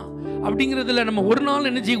இப்படித்தான் அப்படிங்கிறதுல நம்ம ஒரு நாள்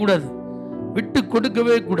என்ன செய்யக்கூடாது? விட்டு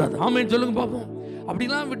கொடுக்கவே கூடாது. ஆமென் சொல்லுங்க பாப்போம்.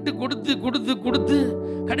 அப்படிலாம் விட்டு கொடுத்து கொடுத்து கொடுத்து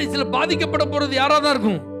கடைசியில் பாதிக்கப்பட போறது யாரா தான்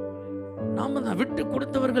இருக்கும்? நாம தான். விட்டு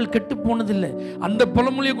கொடுத்தவர்கள் கெட்டு போனதில்லை. அந்த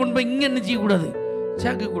பழமொழியை கொண்டு போய் இங்க என்ன செய்யக்கூடாது,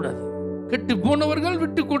 சேர்க்க கூடாது. கெட்டு போனவர்கள்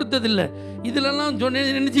விட்டு கொடுத்ததில்லை, இதுலலாம்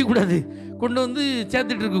என்ன செய்யக்கூடாது, கொண்டு வந்து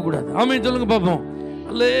சேர்த்துட்டு இருக்க கூடாது. ஆமென் சொல்லுங்க பாப்போம்.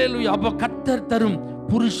 அல்லேலூயா. அப்ப கர்த்தர் தரும்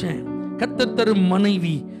புருஷன், கர்த்தர் தரும்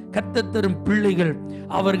மனைவி, கர்த்தர் தரும் பிள்ளைகள்,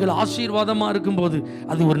 அவர்கள் ஆசீர்வாதமா இருக்கும்போது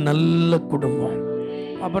அது ஒரு நல்ல குடும்பம்.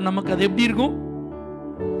 அப்ப நமக்கு அது எப்படி இருக்கும்,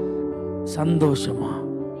 சந்தோஷமா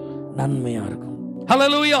நன்மையா இருக்கும்.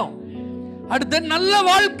 ஹல்லேலூயா. அடுத்த நல்ல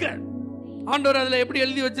வாழ்க்கை ஆண்டவர் அதுல எப்படி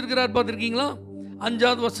எழுதி வச்சிருக்கிறார் பார்த்திருக்கீங்களா?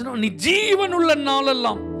 5வது வசனம், நீ ஜீவன் உள்ள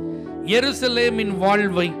நாளெல்லாம் எருசலேமின்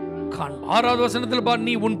வாழ்வை காண். 6வது வசனத்தில் பார்,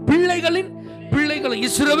 நீ உன் பிள்ளைகளின் பிள்ளைகளை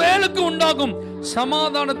இஸ்ரவேலுக்கு உண்டாகும்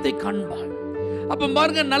சமாதானத்தை காண்பாய். அப்ப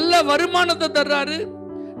பாருங்க, நல்ல வருமானத்தை தர்றாரு,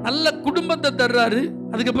 நல்ல குடும்பத்தை தர்றாரு,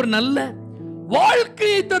 அதுக்கப்புறம் நல்ல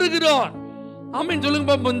வாழ்க்கையை தருகிறார். ஆமென் சொல்லுங்க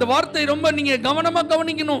பாப்போம். இந்த வார்த்தை ரொம்ப நீங்க கவனமா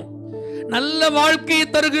கவனிக்கணும். நல்ல வாழ்க்கையை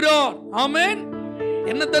தருகிறார். ஆமென்.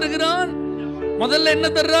 என்ன தருகிறார்? முதல்ல என்ன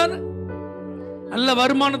தர்றாரு? நல்ல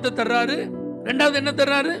வருமானத்தை தர்றாரு. இரண்டாவது என்ன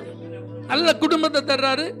தர்றாரு? நல்ல குடும்பத்தை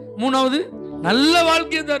தர்றாரு. மூணாவது நல்ல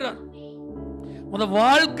வாழ்க்கையை தர்றாரு.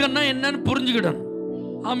 வாழ்க்கைன்னா என்னன்னு புரிஞ்சுக்கிடணும்.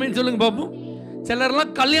 ஆமென் சொல்லுங்க பாப்போம்.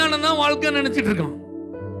 சிலர்லாம் கல்யாணம் தான் வாழ்க்கை நினைச்சிட்டு இருக்கான்.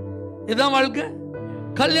 இதுதான் வாழ்க்கை,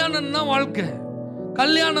 கல்யாணம் தான் வாழ்க்கை,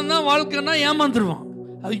 கல்யாணம் தான் வாழ்க்கைன்னா ஏமாந்துருவான்.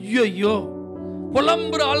 ஐயோ ஐயோ,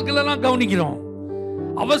 புலம்புற ஆட்களெல்லாம் கவனிக்கிறோம்.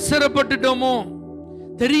 அவசரப்பட்டுட்டோமோ,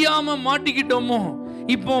 தெரியாம மாட்டிக்கிட்டோமோ,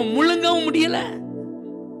 இப்போ முழுங்கவும் முடியல,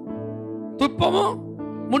 துப்பவும்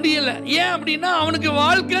முடியல. ஏன் அப்படின்னா அவனுக்கு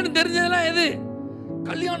வாழ்க்கைன்னு தெரிஞ்சதெல்லாம் எது?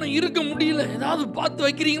 கல்யாணம் இருக்க முடியல. ஏதாவது பார்த்து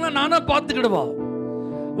வைக்கிறீங்களா? நானா பார்த்துக்கிடுவா.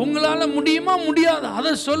 உங்களால முடியுமா முடியாதா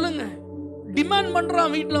அதை சொல்லுங்க. டிமாண்ட்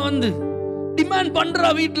பண்றான் வீட்டில் வந்து, டிமாண்ட் பண்றா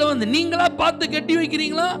வீட்டில் வந்து. நீங்களா பார்த்து கட்டி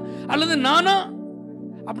வைக்கிறீங்களா அல்லது நானா?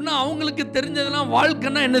 அப்படின்னா அவங்களுக்கு தெரிஞ்சதெல்லாம்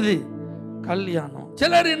வாழ்க்கைன்னா என்னது? கல்யாணம்.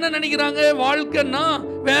 சிலர் என்ன நினைக்கிறாங்க, வாழ்க்கைன்னா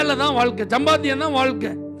வேலை தான் வாழ்க்கை, சம்பாத்தியம் தான்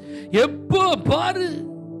வாழ்க்கை. எப்போ பாரு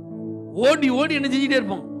ஓடி ஓடி என்ன செஞ்சுட்டே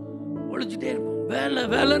இருப்போம், ஒழிச்சுட்டே இருப்போம். வேலை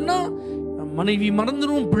வேலைன்னா மனைவி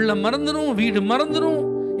மறந்துடும், பிள்ளை மறந்துடும், வீடு மறந்துடும்,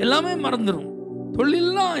 எல்லாமே மறந்துடும்,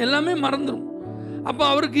 தொழில்லாம் எல்லாமே மறந்துடும். அப்போ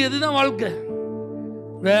அவருக்கு எதுதான் வாழ்க்கை?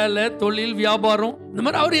 வேலை, தொழில், வியாபாரம், இந்த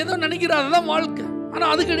மாதிரி அவர் ஏதோ நினைக்கிறார் அதுதான் வாழ்க்கை.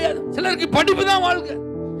 ஆனால் அது கிடையாது. சிலருக்கு படிப்பு தான் வாழ்க்கை.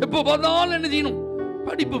 எப்போ பார்த்தாலும் என்ன செய்யணும்?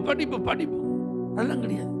 படிப்பு படிப்பு படிப்பு. அதெல்லாம்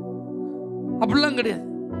கிடையாது, அப்படிலாம் கிடையாது.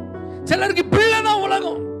 சிலருக்கு பிள்ளை தான்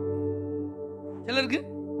உலகம், சிலருக்கு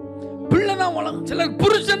பிள்ளை தான் உலகம், சிலருக்கு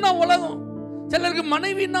புருஷன் தான் உலகம், சிலருக்கு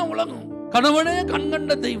மனைவி தான் உலகம். கணவனே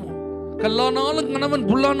கண்கண்ட தெய்வம், கல்லானாலும் கணவன்,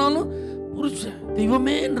 புல்லானாலும் புருஷன்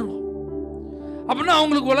தெய்வமே. அப்படின்னா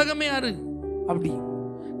அவங்களுக்கு உலகமே யாரு? அப்படி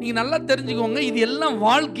நீங்க நல்லா தெரிஞ்சுக்கோங்க. இது எல்லாம்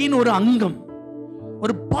வாழ்க்கையின் ஒரு அங்கம்,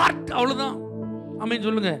 ஒரு பார்ட், அவ்வளவுதான். ஆமென்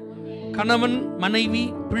சொல்லுங்க. கணவன், மனைவி,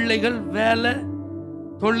 பிள்ளைகள், வேலை,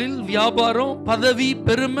 தொழில், வியாபாரம், பதவி,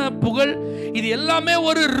 பெருமை, புகழ், இது எல்லாமே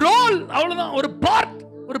ஒரு ரோல், அவ்வளவுதான், ஒரு பார்ட்,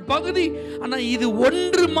 ஒரு பகுதி. ஆனா இது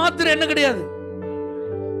ஒன்று மாத்திரம் என்ன கிடையாது?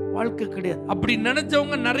 வாழ்க்கை கிடையாது. அப்படி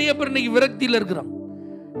நினைச்சவங்க நிறைய பேர் இன்னைக்கு விரக்தியில் இருக்கிறாங்க,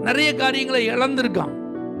 நிறைய காரியங்களை இழந்திருக்காங்க.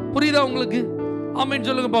 புரியுதா உங்களுக்கு? ஆமென்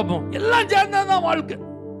சொல்லுங்க பாப்போம். எல்லாம் சேர்ந்தாதான் வாழ்க்கை.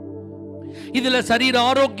 இதுல சரீர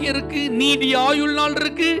ஆரோக்கியம் இருக்கு, நீடி ஆயுள் நாள்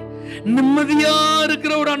இருக்கு, நிம்மதியா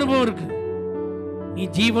இருக்கிற ஒரு அனுபவம் இருக்கு. நீ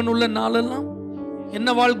ஜீவன் உள்ள நாளெல்லாம் என்ன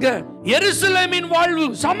வாழ்க்கை? எருசலேமின் வாழ்வு,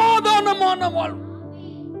 சமாதானமான வாழ்வு.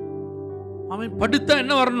 அவன் படுத்தா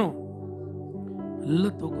என்ன வரணும்? நல்ல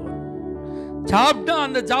தூக்கம். சாப்பிட்டா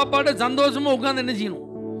அந்த சாப்பாடை சந்தோஷமா உட்கார்ந்து என்ன செய்யணும்?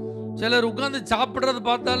 சிலர் உட்கார்ந்து சாப்பிடுறத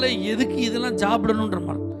பார்த்தாலே எதுக்கு இதெல்லாம் சாப்பிடணுன்ற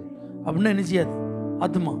மாதிரி. அப்படின்னா என்ன செய்யாது?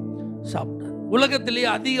 ஆத்மா சாப்பிடாது. உலகத்திலேயே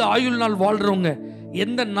அதிக ஆயுள் நாள் வாழ்றவங்க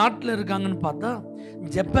எந்த நாட்டில் இருக்காங்கன்னு பார்த்தா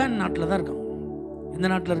ஜப்பான் நாட்டில் தான் இருக்காங்க. எந்த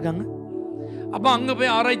நாட்டில் இருக்காங்க? அப்போ அங்கே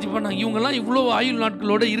போய் ஆராய்ச்சி பண்ணாங்க, இவங்கெல்லாம் இவ்வளோ ஆயுள்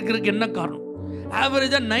நாட்களோட இருக்கிறதுக்கு என்ன காரணம்?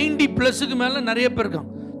 ஆவரேஜாக 90+ மேலே நிறைய பேர்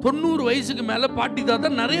இருக்காங்க. 90 வயசுக்கு மேலே பாட்டி தாத்தா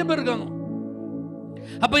நிறைய பேர் இருக்காங்க.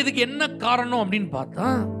 அப்போ இதுக்கு என்ன காரணம் அப்படின்னு பார்த்தா,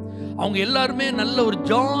 அவங்க எல்லாருமே நல்ல ஒரு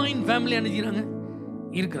ஜாயின்ட் ஃபேமிலி நினைக்கிறாங்க,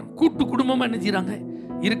 இருக்கிறாங்க, கூட்டு குடும்பமாக நினைக்கிறாங்க,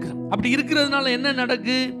 இருக்கிறாங்க. அப்படி இருக்கிறதுனால என்ன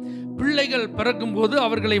நடக்கு? பிள்ளைகள் பிறக்கும் போது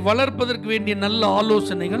அவர்களை வளர்ப்பதற்கு வேண்டிய நல்ல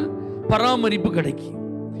ஆலோசனைகள், பராமரிப்பு கிடைக்கும்.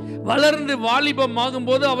 வளர்ந்து வாலிபம்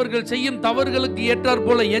ஆகும்போது அவர்கள் செய்யும் தவறுகளுக்கு ஏற்றாற்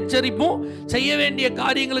போல எச்சரிப்பும், செய்ய வேண்டிய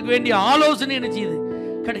காரியங்களுக்கு வேண்டிய ஆலோசனை என்ன செய்யுது?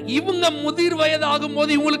 கிடைக்கும். இவங்க முதிர் வயது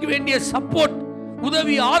ஆகும்போது இவங்களுக்கு வேண்டிய சப்போர்ட்,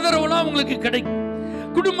 உதவி, ஆதரவுலாம் அவங்களுக்கு கிடைக்கும்.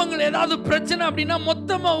 குடும்பங்கள் ஏதாவது பிரச்சனை அப்படின்னா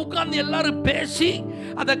மொத்தமா உட்கார்ந்து எல்லாரும் பேசி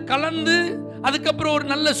அதை கலந்து அதுக்கப்புறம் ஒரு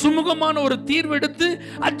நல்ல சுமூகமான ஒரு தீர்வு எடுத்து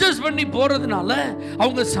அட்ஜஸ்ட் பண்ணி போறதுனால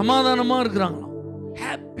அவங்க சமாதானமா இருக்கிறாங்களாம்,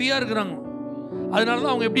 ஹாப்பியா இருக்கிறாங்க.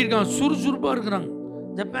 அதனாலதான் அவங்க எப்படி இருக்காங்க? சுறுசுறுப்பா இருக்கிறாங்க.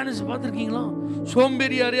 ஜப்பானீஸ் பார்த்துருக்கீங்களா?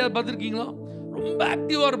 சோம்பேறி யாரையாவது பார்த்துருக்கீங்களா? ரொம்ப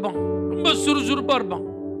ஆக்டிவா இருப்பாங்க, ரொம்ப சுறுசுறுப்பா இருப்பாங்க.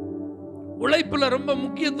 உழைப்புல ரொம்ப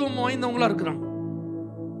முக்கியத்துவம் வாய்ந்தவங்களா இருக்கிறாங்க.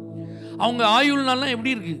 அவங்க ஆயுள் நாள்லாம்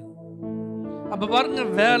எப்படி இருக்கு? அப்ப பாருங்க,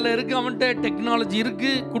 வேலை இருக்கு, அவன்கிட்ட டெக்னாலஜி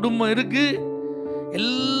இருக்கு, குடும்பம் இருக்கு,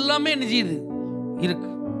 எல்லாமே என்ன செய்யுது இருக்கு.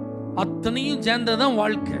 அத்தனையும் சேர்ந்ததான்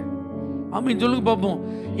வாழ்க்கை. ஆமீன் சொல்லுங்க பார்ப்போம்.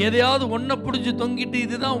 எதையாவது ஒன்றை பிடிச்சி தொங்கிட்டு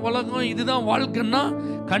இதுதான் உலகம், இதுதான் வாழ்க்கைன்னா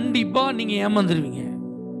கண்டிப்பா நீங்க ஏமாந்துருவீங்க.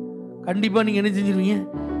 கண்டிப்பா நீங்க என்ன செஞ்சிருவீங்க?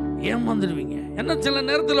 ஏமாந்துருவீங்க. ஏன்னா சில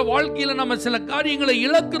நேரத்தில் வாழ்க்கையில் நம்ம சில காரியங்களை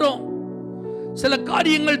இழக்கிறோம், சில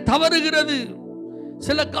காரியங்கள் தவறுகிறது,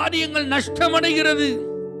 சில காரியங்கள் நஷ்டமடைகிறது.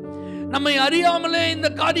 நம்மை அறியாமலே இந்த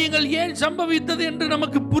காரியங்கள் ஏன் சம்பவித்தது என்று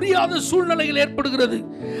நமக்கு புரியாத சூழ்நிலைகள் ஏற்படுகிறது.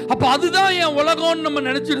 அப்ப அதுதான் என் உலகம்னு நம்ம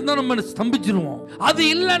நினைச்சிருந்தா நம்ம ஸ்தம்பிச்சிருவோம். அது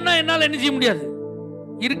இல்லைன்னா என்னால் என்ன செய்ய முடியாது?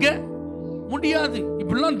 இருக்க முடியாது.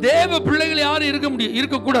 இப்படிலாம் தேவ பிள்ளைகள் யாரும் இருக்க முடியும்,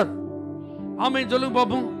 இருக்கக்கூடாது. ஆமென் சொல்லுங்க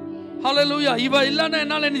பாப்போம். ஹல்லேலூயா. இவ இல்லைன்னா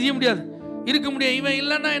என்னால் என்ன செய்ய முடியாது? இருக்க முடியாது. இவன்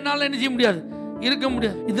இல்லைன்னா என்னால் என்ன செய்ய முடியாது? இருக்க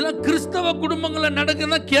முடியாது. இதெல்லாம் கிறிஸ்தவ குடும்பங்களில்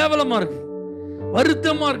நடக்குதுன்னா கேவலமா இருக்கு,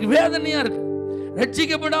 வருத்தமா இருக்கு, வேதனையா இருக்கு.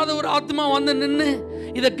 ரட்சிக்கப்படாத ஒரு ஆத்மா வந்து நின்று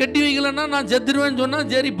இதை கட்டி வைக்கலன்னா நான் செத்துருவேன்னு சொன்னா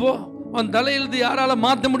சரி போ, அவன் தலையெழுத்து யாரால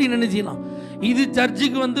மாற்ற முடியும் நினைச்சிக்கலாம். இது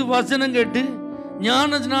சர்ச்சுக்கு வந்து வசனம் கேட்டு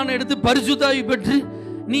ஞான ஸ்நானம் எடுத்து பரிசுத்தாவி பெற்று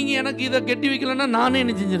நீங்க எனக்கு இதை கட்டி வைக்கலன்னா நானே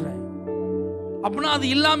என்ன செஞ்சிருவேன். அப்படின்னா அது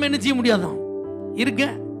இல்லாம என்ன செய்ய முடியாதான்? இருக்க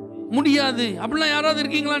முடியாது. அப்படிலாம் யாராவது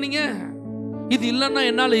இருக்கீங்களா நீங்க? இது இல்லைன்னா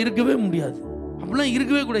என்னால் இருக்கவே முடியாது, அப்படிலாம்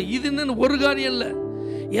இருக்கவே கூடாது. இதுன்னு ஒரு காரியம் இல்லை,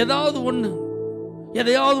 ஏதாவது ஒன்று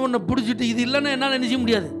எதையாவது ஒன்றை பிடிச்சிட்டு இது இல்லைன்னா என்னால் என்ன செய்ய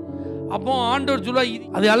முடியாது. அப்போ ஆண்டவர் சொல்ல,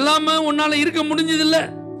 அது எல்லாமே உன்னால இருக்க முடிஞ்சது இல்லை,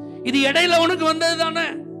 இது இடையில உனக்கு வந்தது தானே,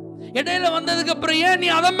 இடையில வந்ததுக்கு அப்புறம் ஏன் நீ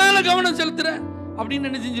அதன் மேல கவனம் செலுத்துற அப்படின்னு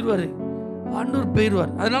என்ன செஞ்சிருவாரு, ஆண்டவர்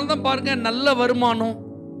போயிடுவார். அதனால தான் பாருங்க, நல்ல வருமானம்,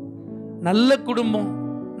 நல்ல குடும்பம்,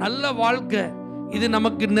 நல்ல வாழ்க்கை இது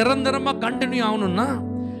நமக்கு நிரந்தரமா கண்டினியூ ஆகணும்னா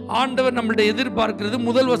ஆண்டவர் நம்மள்ட்ட எதிர்பார்க்கிறது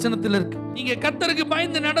முதல் வசனத்தில் இருக்கு. நீங்க கர்த்தருக்கு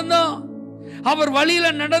பயந்து நடந்தா, அவர் வழியில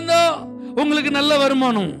நடந்தா உங்களுக்கு நல்ல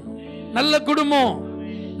வருமானம், நல்ல குடும்பம்,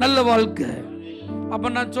 நல்ல வாழ்க்கை.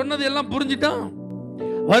 அப்ப நான் சொன்னது எல்லாம் புரிஞ்சுட்டா?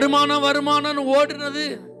 வருமானம் வருமானம்னு ஓடுறது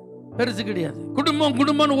பெருசு கிடையாது, குடும்பம்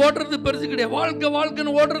குடும்பம்னு ஓடுறது பெருசு கிடையாது, வாழ்க்கை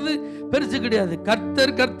வாழ்க்கைன்னு ஓடுறது பெருசு கிடையாது.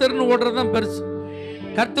 கர்த்தர் கர்த்தர்னு ஓடுறதுதான் பெருசு,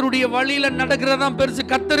 கர்த்தருடைய வழியில நடக்கிறதான் பெருசு,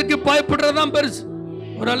 கர்த்தருக்கு பயப்படுறதான் பெருசு.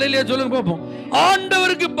 ஒரு அல்லேலூயா சொல்லுங்க பார்ப்போம்.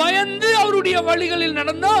 ஆண்டவருக்கு பயந்து அவருடைய வழிகளில்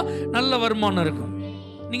நடந்தா நல்ல வருமானம் இருக்கும்.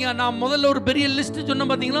 நீங்க நான் முதல்ல ஒரு பெரிய லிஸ்ட் சொன்ன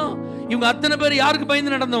பாத்தீங்களா? இவங்க அத்தனை பேர் யாருக்கு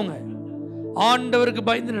பயந்து நடந்தவங்க? ஆண்டவருக்கு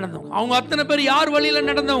பயந்து நடந்தவங்க. அவங்க அத்தனை பேர் யார் வழியில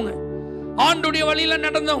நடந்தவங்க? ஆண்டவருடைய வழியில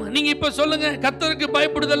நடந்தவங்க. நீங்க இப்ப சொல்லுங்க, கர்த்தருக்கு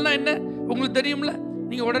பயப்படுதல்னா என்ன உங்களுக்கு தெரியும்ல?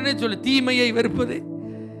 நீங்க உடனே சொல்லு, தீமையை வெறுப்பது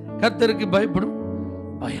கர்த்தருக்கு பயப்படும்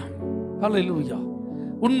பயம். ஹல்லேலூயா.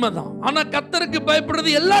 உண்மைதான். ஆனா கர்த்தருக்கு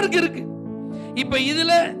பயப்படுறது எல்லாருக்கும் இருக்கு. இப்ப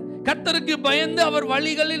இதுல கர்த்தருக்கு பயந்து அவர்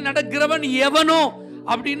வழிகளில் நடக்கிறவன் எவனோ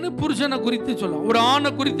அப்படின்னு புருஷனை குறித்து சொல்ல, ஒரு ஆணை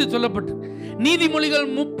குறித்து சொல்லப்பட்டு நீதிமொழிகள்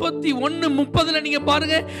 31:30 நீங்க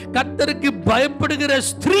பாருங்க, கர்த்தருக்கு பயப்படுகிற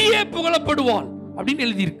ஸ்திரீயே புகழப்படுவாள் அப்படின்னு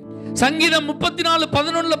எழுதியிருக்கு. சங்கீதம்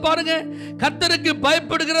 34:11 பாருங்க, கர்த்தருக்கு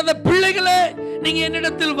பயப்படுகிறத பிள்ளைகளே நீங்க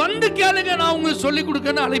என்னிடத்தில் வந்து கேளுங்க, நான் உங்களுக்கு சொல்லிக்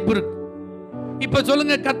கொடுக்கன்னு அழைப்பு இருக்கு. இப்ப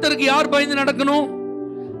சொல்லுங்க, கர்த்தருக்கு யார் பயந்து நடக்கணும்?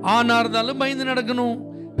 ஆணா இருந்தாலும் பயந்து நடக்கணும்,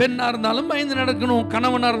 பெண்ணா இருந்தாலும் பயந்து நடக்கணும்,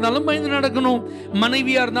 கணவனா இருந்தாலும் பயந்து நடக்கணும்,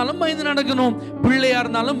 மனைவியா இருந்தாலும் பயந்து நடக்கணும், பிள்ளையா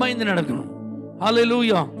இருந்தாலும் பயந்து நடக்கணும்.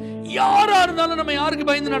 ஹல்லேலூயா. யாரா இருந்தாலும் நம்ம யாருக்கு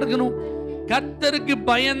பயந்து நடக்கணும்? கர்த்தருக்கு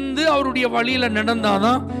பயந்து அவருடைய வழியில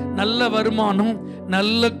நடந்தாதான் நல்ல வருமானம்,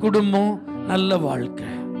 நல்ல குடும்பம், நல்ல வாழ்க்கை.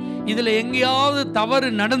 இதுல எங்கேயாவது தவறு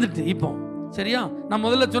நடந்துட்டு, இப்போ சரியா நான்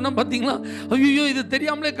முதல்ல சொன்ன பாத்தீங்களா, ஐயோ இது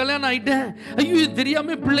தெரியாமலே கல்யாணம் ஆயிட்டேன், ஐயோ இது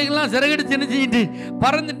தெரியாம பிள்ளைகள்லாம் சிறகடிச்சு என்ன செஞ்சுட்டு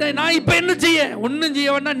பறந்துட்டேன், நான் இப்ப என்ன செய்ய? ஒன்னும் செய்ய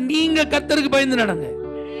வேண்டாம், நீங்க கர்த்தருக்கு பயந்து நடங்க.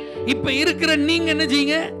 இப்ப இருக்கிற நீங்க என்ன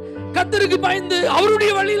செய்யுங்க? கர்த்தருக்கு பயந்து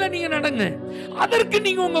அவருடைய வழியில நீங்க நடங்க. அதற்கு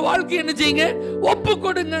நீங்க உங்க வாழ்க்கை என்ன செய்யுங்க? ஒப்பு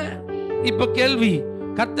கொடுங்க. இப்ப கேள்வி,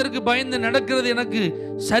 கர்த்தருக்கு பயந்து நடக்கிறது எனக்கு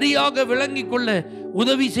சரியாக விளங்கி கொள்ள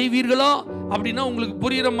உதவி செய்வீர்களா அப்படின்னா உங்களுக்கு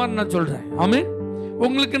புரியுற மாதிரி நான் சொல்றேன். ஆமென்.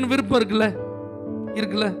 உங்களுக்குன்னு விருப்பம் இருக்குல்ல?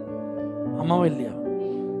 இருக்குல்ல? ஆமாவா இல்லையா?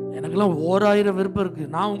 எனக்கெல்லாம் 1000 விருப்பம் இருக்கு.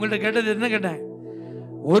 நான் உங்கள்ட்ட கேட்டது என்ன கேட்டேன்?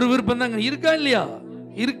 ஒரு விருப்பம் தாங்க. இருக்கா இல்லையா?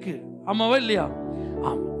 இருக்கு. ஆமாவா இல்லையா?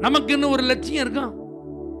 ஆமா. நமக்குன்னு ஒரு லட்சியம் இருக்கா,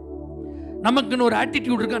 நமக்குன்னு ஒரு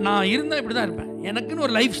ஆட்டிடியூட் இருக்கா, நான் இருந்தா இப்படிதான் இருப்பேன், எனக்குன்னு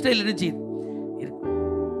ஒரு லைஃப் ஸ்டைல் இருந்துச்சு,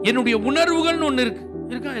 என்னுடைய உணர்வுகள்னு ஒன்று இருக்கு.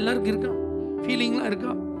 இருக்கா? எல்லாருக்கும் இருக்கா? ஃபீலிங்லாம்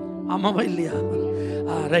இருக்கா? ஆமாவா இல்லையா?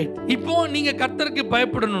 ரைட். இப்போ நீங்க கர்த்தருக்கு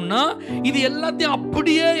பயப்படணும்னா இது எல்லாத்தையும்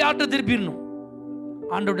அப்படியே யார்கிட்ட திருப்பிடணும்?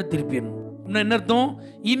 ஆண்டவர்கிட்ட திருப்பிடணும். என்ன அர்த்தம்?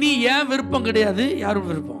 இனி ஏன் விருப்பம் கிடையாது, யாரும்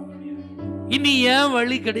விருப்பம், இனி ஏன்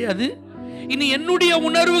வழி கிடையாது, இனி என்னுடைய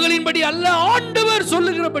உணர்வுகளின்படி அல்ல, ஆண்டவர்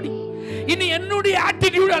சொல்லுகிறபடி, இனி என்னுடைய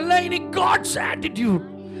ஆட்டிடியூட் அல்ல, இனி காட்ஸ் ஆட்டிடியூட்.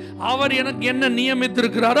 அவர் எனக்கு என்ன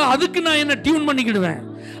நியமித்திருக்கிறாரோ அதுக்கு நான் என்ன டியூன் பண்ணிக்கிடுவேன்.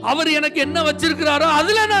 அவர் எனக்கு என்ன வச்சிருக்கிறாரோ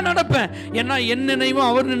அதுல நான் நடப்பேன். ஏன்னா என் நினைவும்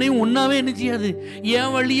அவர் நினைவும் ஒன்னாவே என்ன செய்யாது.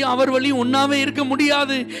 என் வழியும் அவர் வழியும் ஒன்னாவே இருக்க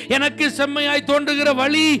முடியாது. எனக்கு செம்மையாய் தோன்றுகிற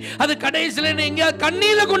வழி அது கடைசியில எங்கேயாவது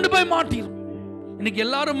கண்ணியில கொண்டு போய் மாட்டிடும். இன்னைக்கு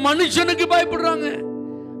எல்லாரும் மனுஷனுக்கு பயப்படுறாங்க,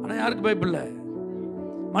 ஆனா யாருக்கு பயப்படல?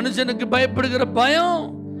 மனுஷனுக்கு பயப்படுகிற பயம்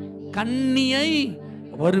கண்ணியை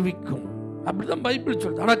வருவிக்கும், அப்படிதான் பைபிள்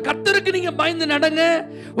சொல்லுது. ஆனா கர்த்தருக்கு நீங்க பயந்து நடங்க,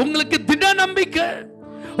 உங்களுக்கு திட நம்பிக்கை,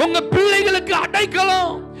 உங்க பிள்ளைகளுக்கு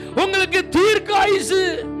அடைக்கலம், உங்களுக்கு தீர்க்காயுசு,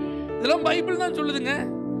 இதெல்லாம் பைபிள் தான் சொல்லுதுங்க.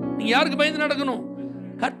 நீங்க யாருக்கு பயந்து நடக்கணும்?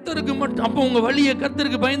 கர்த்தருக்கு மட்டும். அப்போ உங்க வழியை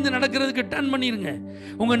கர்த்தருக்கு பயந்து நடக்கிறதுக்கு டர்ன் பண்ணிருங்க.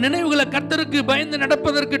 உங்க நினைவுகளை கர்த்தருக்கு பயந்து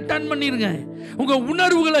நடப்பதற்கு டர்ன் பண்ணிருங்க. உங்க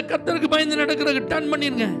உணர்வுகளை கர்த்தருக்கு பயந்து நடக்கிறதுக்கு டர்ன்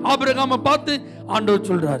பண்ணிருங்க. ஆபிரகாமை பார்த்து ஆண்டவர்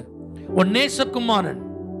சொல்றாரு, உன் நேசகுமாரன்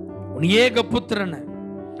உன் ஏக புத்திரனை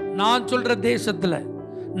நான் சொல்ற தேசத்துல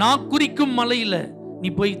நான் குறிக்கும் மலையில நீ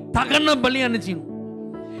போய் தகன பலி அனுப்பிச்சிடும்,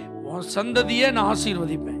 உன் சந்ததியை நான்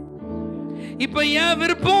ஆசீர்வதிப்பேன். இப்ப என்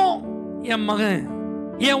விருப்பம் என் மகன்,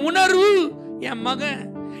 என் உணர்வு என் மகன்,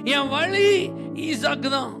 என் வழி ஈசாக்கு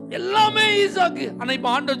தான், எல்லாமே ஈசாக்கு. ஆனா இப்ப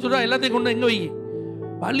ஆண்டவர் சொல்றா எல்லாத்தையும் கொண்டு எங்க வை?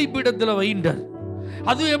 பலிபீடத்துல வைண்டார்.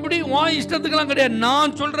 அது எப்படி? உன் இஷ்டத்துக்கெல்லாம் கிடையாது.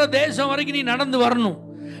 நான் சொல்ற தேசம் வரைக்கும் நீ நடந்து வரணும்,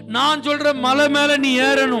 நான் சொல்ற மலை மேல நீ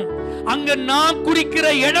ஏறணும், அங்க நான் குறிக்கிற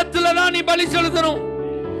இடத்துல தான் நீ பலி செலுத்தணும்.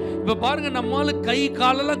 இப்ப பாருங்க, நம்மால கை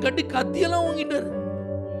காலெல்லாம் கட்டி கத்தியெல்லாம் வாங்கிட்டாரு.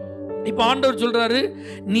 இப்ப ஆண்டவர் சொல்றாரு,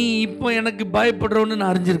 நீ இப்ப எனக்கு பயப்படுறோன்னு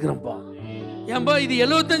நான் அறிஞ்சிருக்கிறேன்ப்பா. ஏன்பா இது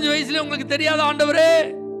 75 வயசுல உங்களுக்கு தெரியாத ஆண்டவரே?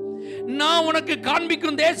 நான் உனக்கு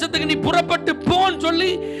காண்பிக்கும் தேசத்துக்கு நீ புறப்பட்டு போன்னு சொல்லி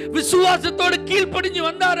விசுவாசத்தோடு கீழ்ப்படிஞ்சு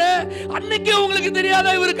வந்தாரு. அன்னைக்கே உங்களுக்கு தெரியாதா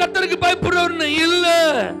இவர் கர்த்தருக்கு பயப்படுறவர்னு? இல்ல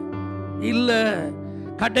இல்ல,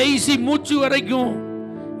 கடைசி மூச்சு வரைக்கும்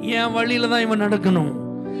என் வழியில தான் இவன் நடக்கணும்,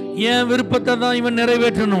 என் விருப்பத்தை தான் இவன்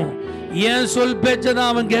நிறைவேற்றணும், என் சொல் பேச்சை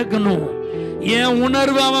தான் அவன் கேட்கணும், என்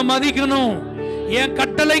உணர்வு அவன் மதிக்கணும், என்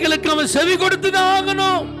கட்டளைகளுக்கு அவன் செவி கொடுத்து தான்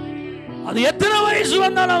ஆகணும். அது எத்தனை வயசு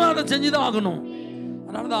வந்தாலும் அவன் அதை செஞ்சுதான் ஆகணும்.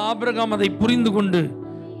 அதனாலதான் ஆபிரகாம் அதை புரிந்து கொண்டு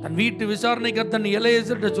தன் வீட்டு விசாரணை கர்த்தன்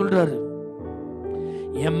எலியேசர்ட்ட சொல்றாரு,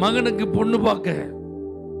 என் மகனுக்கு பொண்ணு பார்க்க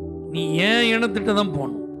நீ ஏன் இனத்திட்ட தான்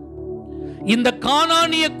போகணும். இந்த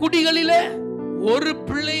கானானிய குடிகளில ஒரு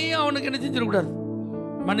பிள்ளையும் அவனுக்கு என்ன செஞ்சிடக்கூடாது,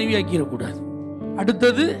 மனைவி ஆக்கிடக்கூடாது.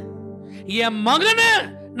 அடுத்தது என் மகனை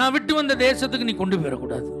நான் விட்டு வந்த தேசத்துக்கு நீ கொண்டு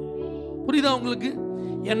போயிடக்கூடாது. புரியுதா உங்களுக்கு?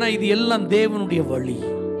 ஏன்னா இது எல்லாம் தேவனுடைய வழி,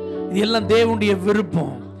 இது எல்லாம் தேவனுடைய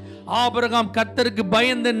விருப்பம். ஆபிரகாம் கர்த்தருக்கு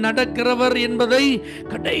பயந்து நடக்கிறவர் என்பதை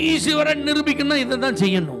கடைசி வரை நிரூபிக்கணும், இதை தான்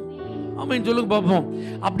செய்யணும். ஆமென் சொல்லுங்க பார்ப்போம்.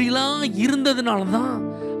 அப்படிலாம் இருந்ததுனால தான்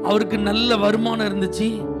அவருக்கு நல்ல வருமானம் இருந்துச்சு,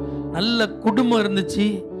 நல்ல குடும்பம் இருந்துச்சு,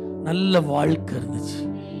 நல்ல வாழ்க்கை இருந்துச்சு.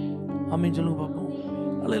 ஆமென் சொல்லுங்க பார்ப்போம்.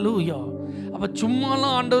 அல்லேலூயா. அப்ப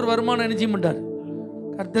சும்மாலாம் ஆண்டவர் வருமானம் நினைச்ச மாட்டார்.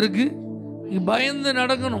 கர்த்தருக்கு பயந்து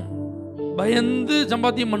நடக்கணும், பயந்து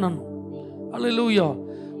சம்பாத்தியம் பண்ணணும். அல்லேலூயா.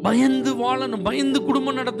 பயந்து வாழணும், பயந்து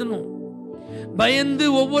குடும்பம் நடத்தணும், பயந்து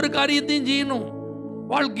ஒவ்வொரு காரியத்தையும் செய்யணும்.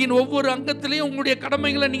 வாழ்க்கையின் ஒவ்வொரு அங்கத்திலையும் உங்களுடைய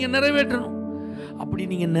கடமைகளை நீங்க நிறைவேற்றணும். அப்படி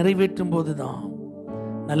நீங்க நிறைவேற்றும் போதுதான்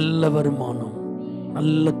நல்ல வருமானம்,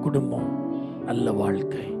 நல்ல குடும்பம், நல்ல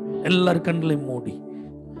வாழ்க்கை. எல்லாரும் கண்களை மூடி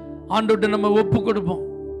ஆண்டவர்கிட்ட நம்ம ஒப்பு கொடுப்போம்.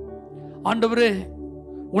 ஆண்டவரே,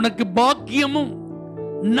 உனக்கு பாக்கியமும்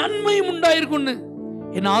நன்மையும் உண்டாயிருக்குன்னு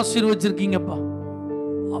என்ன ஆசீர்வச்சிருக்கீங்கப்பா.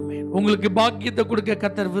 ஆமென். உங்களுக்கு பாக்கியத்தை கொடுக்க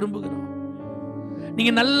கர்த்தர் விரும்புகிறார்.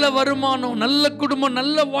 நீங்க நல்ல வருமானம், நல்ல குடும்பம்,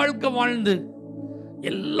 நல்ல வாழ்க்கை வாழ்ந்து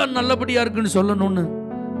எல்லாம் நல்லபடியா இருக்குன்னு சொல்லணும்னு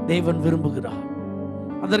தேவன் விரும்புகிறார்.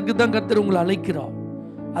 அதற்கு தான் கர்த்தர் உங்களை அழைக்கிறார்.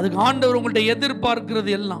 அதுக்கு ஆண்டவர் உங்கள்ட்ட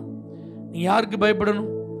எதிர்பார்க்கிறது எல்லாம், நீ யாருக்கு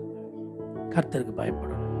பயப்படணும்? கர்த்தருக்கு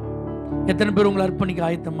பயப்படணும். எத்தனை பேர் உங்களை அர்ப்பணிக்க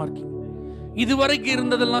ஆயத்தமா இருக்கீங்க? இதுவரைக்கும்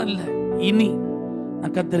இருந்ததெல்லாம் இல்லை, இனி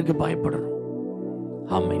நான் கர்த்தருக்கு பயப்படணும்.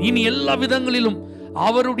 ஆமென். இனி எல்லா விதங்களிலும்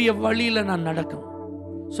அவருடைய வழியில நான் நடக்கணும்.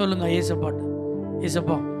 சொல்லுங்க ஏசப்பாட்ட,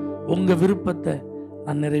 ஏசப்பா உங்க விருப்பத்தை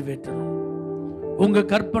நான் நிறைவேற்றணும், உங்க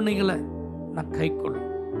கற்பனைகளை நான் கைக்கொள்ளும்.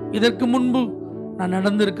 இதற்கு முன்பு நான்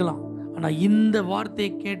நடந்திருக்கலாம், ஆனா இந்த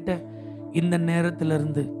வார்த்தையை கேட்ட இந்த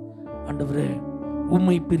நேரத்திலிருந்து ஆண்டவரே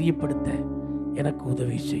உம்மை பிரியப்படுத்த எனக்கு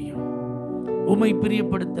உதவி செய்யும், உம்மை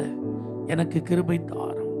பிரியப்படுத்த எனக்கு கிருபை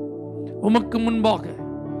தாரும். உமக்கு முன்பாக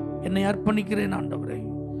என்னை அர்ப்பணிக்கிறேன் ஆண்டவரே.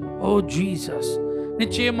 ஓ ஜீசஸ்,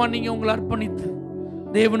 நிச்சயமா நீங்க உங்களை அர்ப்பணித்து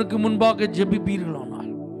தேவனுக்கு முன்பாக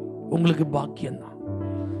ஜெபிப்பீர்களானால் உங்களுக்கு பாக்கியம்தான்,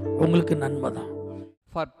 உங்களுக்கு நன்மை தான்.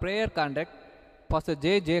 For prayer contact, Pastor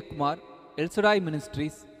J.Jeyakumar, El-Shaddai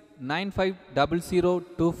Ministries,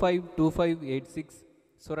 9500252586,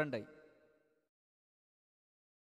 Surandai.